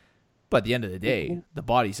 But at the end of the day, the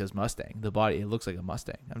body says Mustang. It looks like a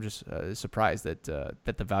Mustang. I'm just surprised that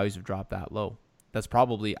the values have dropped that low. That's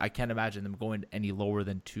probably, I can't imagine them going any lower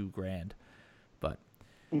than $2,000. But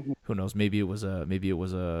who knows? Maybe it was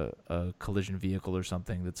a collision vehicle or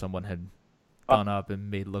something that someone had done up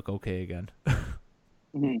and made look okay again.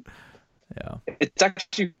 Yeah, it's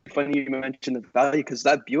actually funny you mentioned the value, because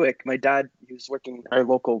that Buick, my dad, he was working our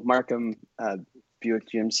local Markham Buick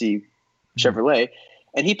GMC Chevrolet,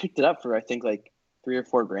 and he picked it up for I think $3,000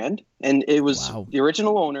 or $4,000, and it was the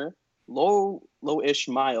original owner, low-ish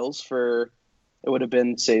miles for, it would have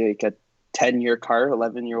been say a 10-year car,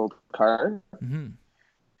 11-year-old car,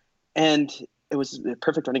 and it was in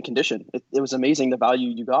perfect running condition. It was amazing the value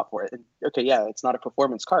you got for it. And okay, yeah, it's not a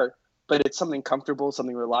performance car, but it's something comfortable,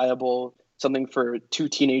 something reliable, something for two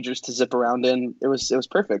teenagers to zip around in. It was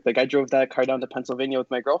perfect. Like I drove that car down to Pennsylvania with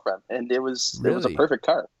my girlfriend, and it was a Really? perfect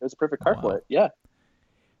car. It was a perfect car for Wow. it. Yeah.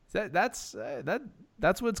 That's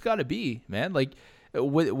what it's got to be, man. Like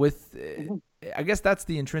with Hmm. I guess that's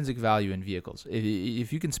the intrinsic value in vehicles.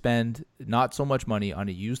 If you can spend not so much money on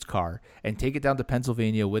a used car and take it down to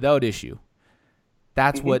Pennsylvania without issue,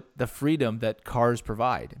 that's Hmm. what the freedom that cars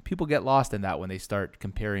provide. People get lost in that when they start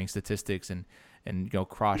comparing statistics and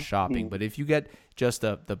cross shopping. Hmm. But if you get just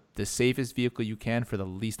the safest vehicle you can for the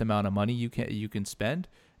least amount of money you can spend,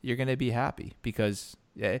 you're going to be happy because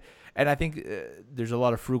yeah. And I think there's a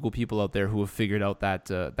lot of frugal people out there who have figured out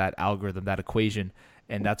that algorithm, that equation,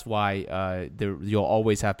 and that's why you'll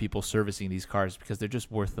always have people servicing these cars because they're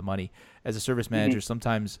just worth the money. As a service Hmm. manager,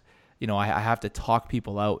 sometimes I have to talk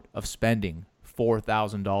people out of spending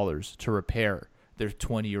 $4,000 to repair their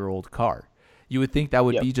 20-year-old car. You would think that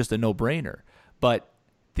would Yep. be just a no-brainer, but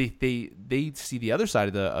they see the other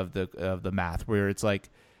side of the math where it's like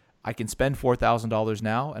I can spend $4,000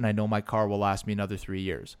 now and I know my car will last me another 3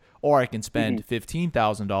 years, or I can spend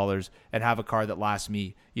 $15,000 and have a car that lasts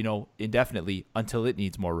me indefinitely until it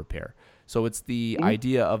needs more repair. So it's the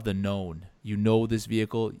idea of the known. You know this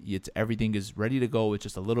vehicle, everything is ready to go. It's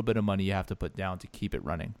just a little bit of money you have to put down to keep it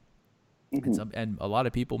running. And a lot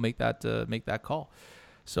of people make that call.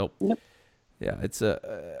 So Yep. yeah, it's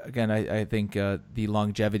again I think the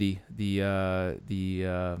longevity,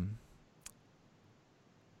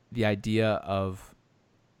 the idea of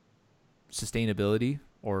sustainability,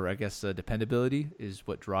 or I guess dependability, is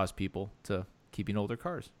what draws people to keeping older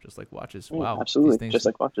cars, just like watches. Wow, Absolutely. these things, Just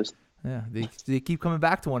like watches. yeah, they keep coming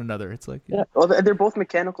back to one another. It's like Yeah. Well, they're both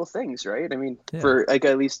mechanical things, right? I mean, yeah. for like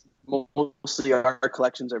at least mostly our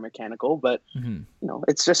collections are mechanical, but Mm-hmm.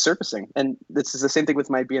 it's just surfacing. And this is the same thing with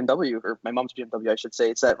my BMW, or my mom's BMW, I should say.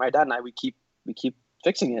 It's that my dad and I we keep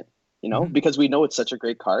fixing it, Mhm. because we know it's such a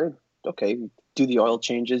great car. Okay, do the oil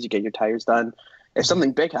changes, you get your tires done. If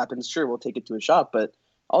something big happens, sure, we'll take it to a shop, but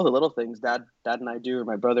all the little things dad and I do, or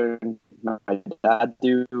my brother and my dad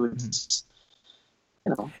do, It's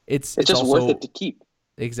it's just also worth it to keep.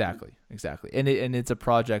 exactly, and it's a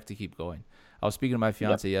project to keep going. I was speaking to my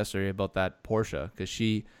fiance yesterday about that Porsche because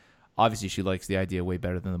she likes the idea way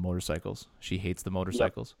better than the motorcycles. She hates the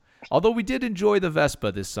motorcycles. Although we did enjoy the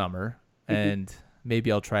Vespa this summer, and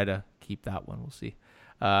maybe I'll try to keep that one. We'll see.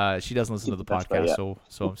 She doesn't listen to the Vespa, podcast, yeah.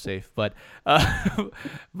 so I'm safe. But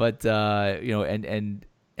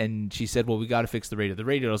and she said, well, we got to fix the radio. The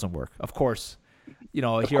radio doesn't work. Of course, here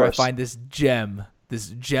I course. find this gem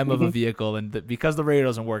of a vehicle, and because the radio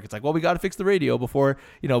doesn't work, it's like, well, we got to fix the radio before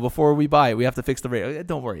we buy it. We have to fix the radio.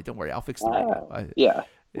 Don't worry, I'll fix the radio. Yeah.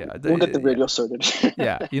 Yeah, We'll get the radio sorted.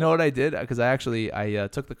 yeah. You know what I did? Because I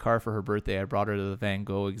took the car for her birthday. I brought her to the Van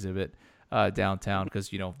Gogh exhibit downtown because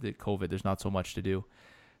the COVID, there's not so much to do.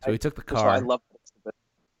 So we took the That's why I car. love it.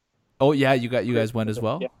 Oh yeah, you guys went as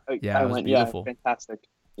well. Yeah, I it was went. beautiful. Yeah, fantastic.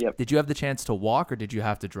 Yep. Did you have the chance to walk or did you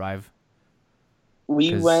have to drive?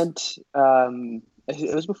 We 'Cause- went.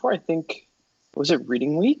 It was before, I think. Was it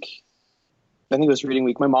reading week? I think it was reading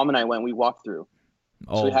week. My mom and I went. We walked through,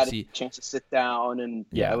 so we had a chance to sit down, and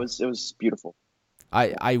Yeah. it was beautiful.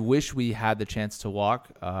 I wish we had the chance to walk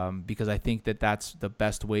because I think that's the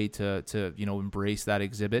best way to embrace that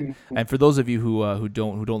exhibit. Mm-hmm. And for those of you who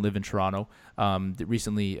don't live in Toronto,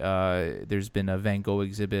 recently there's been a Van Gogh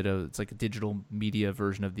exhibit. It's like a digital media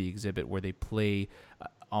version of the exhibit where they play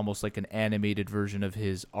almost like an animated version of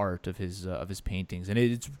his art, of his paintings, and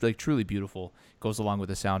it's like truly beautiful. It goes along with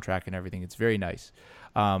the soundtrack and everything. It's very nice.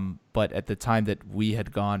 But at the time that we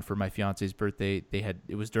had gone for my fiance's birthday,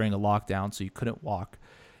 it was during a lockdown, so you couldn't walk.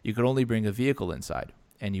 You could only bring a vehicle inside,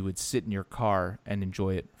 and you would sit in your car and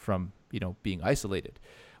enjoy it from being isolated.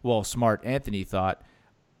 Well, smart Anthony thought,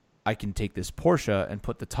 I can take this Porsche and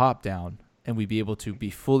put the top down, and we'd be able to be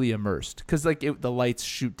fully immersed because the lights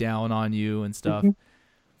shoot down on you and stuff. Mm-hmm.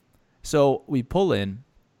 So we pull in,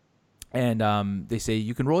 and they say,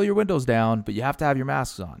 you can roll your windows down, but you have to have your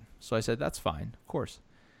masks on. So I said, that's fine, of course.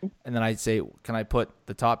 And then I'd say, can I put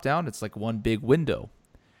the top down? It's like one big window.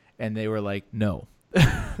 And they were like, no.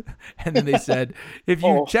 And then they said, if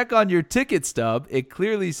you check on your ticket stub, it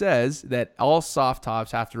clearly says that all soft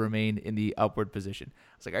tops have to remain in the upward position. I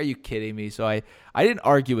was like, are you kidding me? So I didn't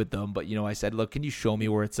argue with them, but I said, look, can you show me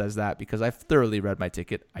where it says that? Because I've thoroughly read my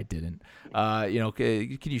ticket. I didn't.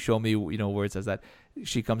 Can you show me where it says that?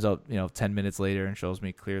 She comes out 10 minutes later and shows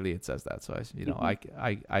me clearly it says that. So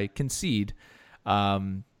I concede.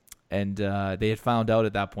 And they had found out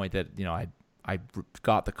at that point that I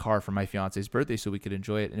got the car for my fiance's birthday so we could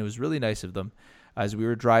enjoy it, and it was really nice of them. as we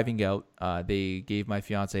were driving out, they gave my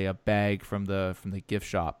fiance a bag from the gift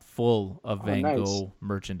shop full of Van nice. Gogh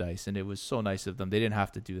merchandise, and it was so nice of them. They didn't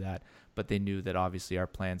have to do that, but they knew that obviously our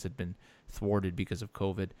plans had been thwarted because of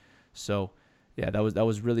COVID. So yeah, that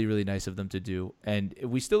was really, really nice of them to do, and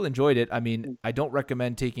we still enjoyed it. I mean, I don't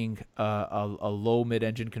recommend taking a low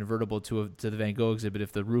mid-engine convertible to the Van Gogh exhibit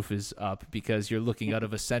if the roof is up, because you're looking out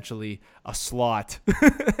of essentially a slot,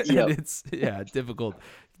 Yep. and it's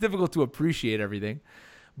difficult to appreciate everything.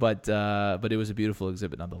 But it was a beautiful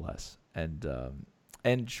exhibit nonetheless, and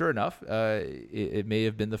sure enough, it may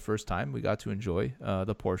have been the first time we got to enjoy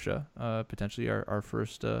the Porsche, potentially our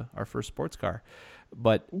first sports car.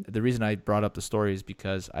 But the reason I brought up the story is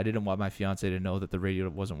because I didn't want my fiance to know that the radio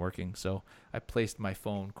wasn't working. So I placed my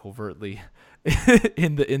phone covertly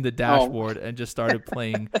in the dashboard and just started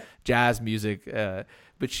playing jazz music.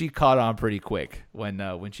 But she caught on pretty quick when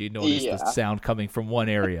she noticed the sound coming from one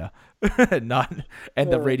area, and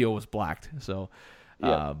the radio was blacked. So,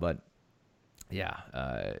 but yeah,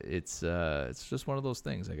 it's just one of those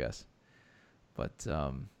things, I guess. But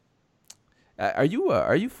are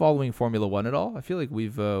you following Formula One at all? I feel like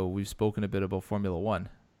we've spoken a bit about Formula One.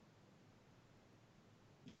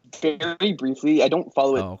 Very briefly. I don't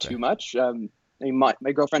follow it too much. I mean,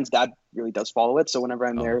 my girlfriend's dad really does follow it, so whenever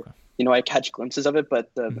I'm there, I catch glimpses of it.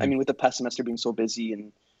 But I mean, with the past semester being so busy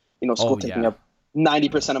and school taking up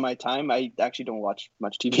 90% of my time, I actually don't watch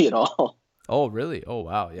much TV at all. Oh, really? Oh,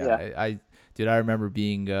 wow. Yeah. I remember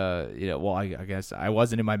being, I guess I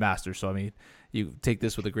wasn't in my master's, so I mean, you take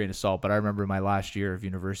this with a grain of salt, but I remember my last year of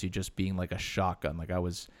university just being like a shotgun. Like I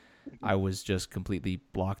was just completely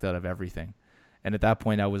blocked out of everything. And at that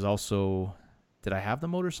point I was also, did I have the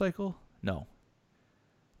motorcycle? No,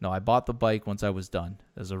 I bought the bike once I was done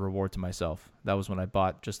as a reward to myself. That was when I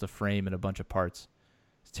bought just a frame and a bunch of parts.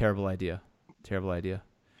 It's a terrible idea.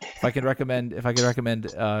 If I could recommend,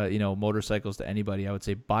 motorcycles to anybody, I would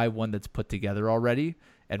say buy one that's put together already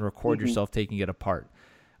and record yourself taking it apart.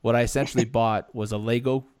 What I essentially bought was a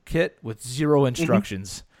Lego kit with zero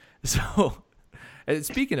instructions. So, and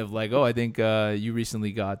speaking of Lego, I think you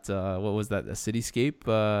recently got, what was that, a Cityscape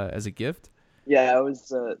as a gift? Yeah, it was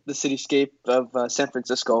the Cityscape of San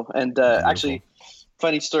Francisco. And actually,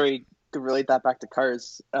 funny story to relate that back to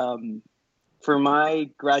cars. For my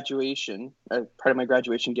graduation, part of my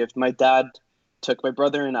graduation gift, my dad took my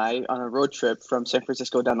brother and I on a road trip from San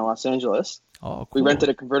Francisco down to Los Angeles. Oh, cool. We rented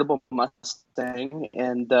a convertible Mustang,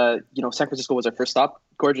 and San Francisco was our first stop.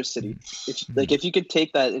 Gorgeous city. If you could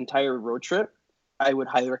take that entire road trip, I would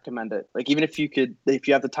highly recommend it. Like, even if you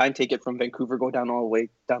have the time, take it from Vancouver, go down all the way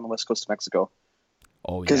down the west coast of Mexico.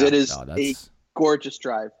 Oh, yeah. Because it is a gorgeous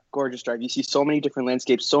drive. You see so many different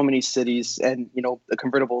landscapes, so many cities, and the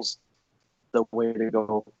convertible's the way to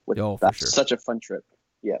go with that. For sure. Such a fun trip.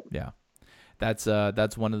 Yeah. That's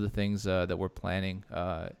one of the things that we're planning.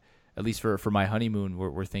 At least for my honeymoon,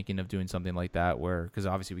 we're thinking of doing something like that, because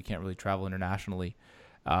obviously we can't really travel internationally.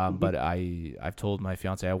 But I've told my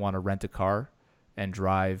fiance I want to rent a car and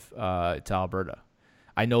drive to Alberta.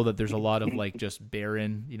 I know that there's a lot of like just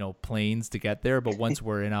barren, plains to get there, but once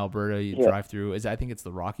we're in Alberta, you drive through. I think it's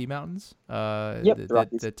the Rocky Mountains.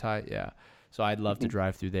 The tie. Yeah. So I'd love to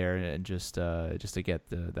drive through there and just to get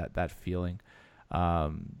that feeling,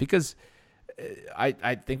 because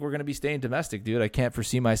I think we're gonna be staying domestic, dude. I can't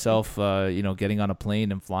foresee myself, getting on a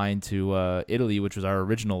plane and flying to Italy, which was our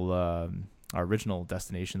original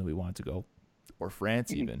destination that we wanted to go, or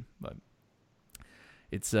France even. But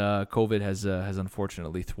it's COVID has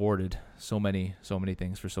unfortunately thwarted so many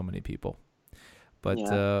things for so many people.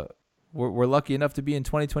 But we're lucky enough to be in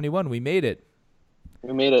 2021. We made it.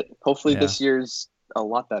 Hopefully this year's a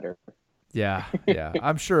lot better. Yeah.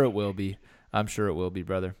 I'm sure it will be.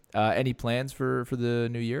 Brother. Any plans for the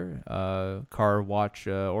new year? Car, watch,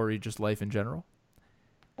 or just life in general?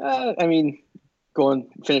 I mean, go and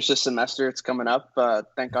finish this semester. It's coming up.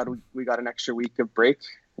 Thank God we got an extra week of break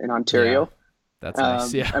in Ontario. Yeah, that's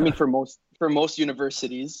nice. Yeah. I mean, for most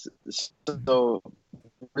universities, so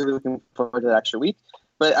really looking forward to that extra week.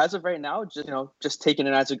 But as of right now, just taking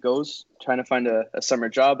it as it goes, trying to find a summer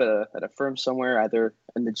job at a firm somewhere, either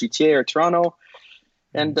in the GTA or Toronto,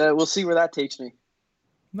 and we'll see where that takes me.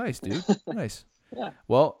 Nice, dude. Nice. Yeah.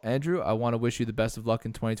 Well, Andrew, I want to wish you the best of luck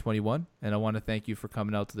in 2021, and I want to thank you for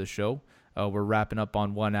coming out to the show. We're wrapping up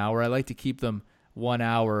on 1 hour. I like to keep them 1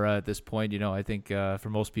 hour at this point. I think for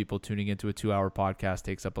most people, tuning into a 2 hour podcast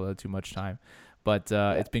takes up a little too much time. But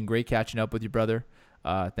it's been great catching up with you, brother.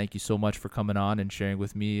 Thank you so much for coming on and sharing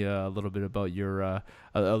with me a little bit about your a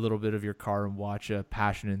little bit of your car and watch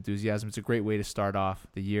passion and enthusiasm. It's a great way to start off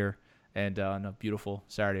the year and on a beautiful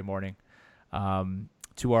Saturday morning.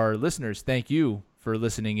 to our listeners, thank you for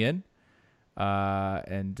listening in.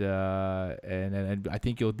 And I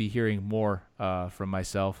think you'll be hearing more from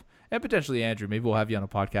myself and potentially Andrew. Maybe we'll have you on a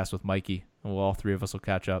podcast with Mikey, and all three of us will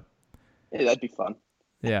catch up. Hey, that'd be fun.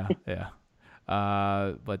 Yeah.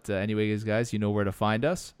 But anyways, guys, you know where to find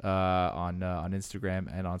us on Instagram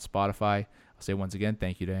and on Spotify. I'll say once again,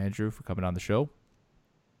 thank you to Andrew for coming on the show.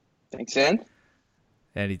 Thanks, Ann.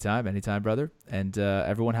 Anytime, brother. And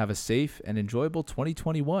everyone have a safe and enjoyable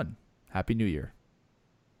 2021. Happy New Year.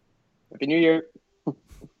 Happy New Year.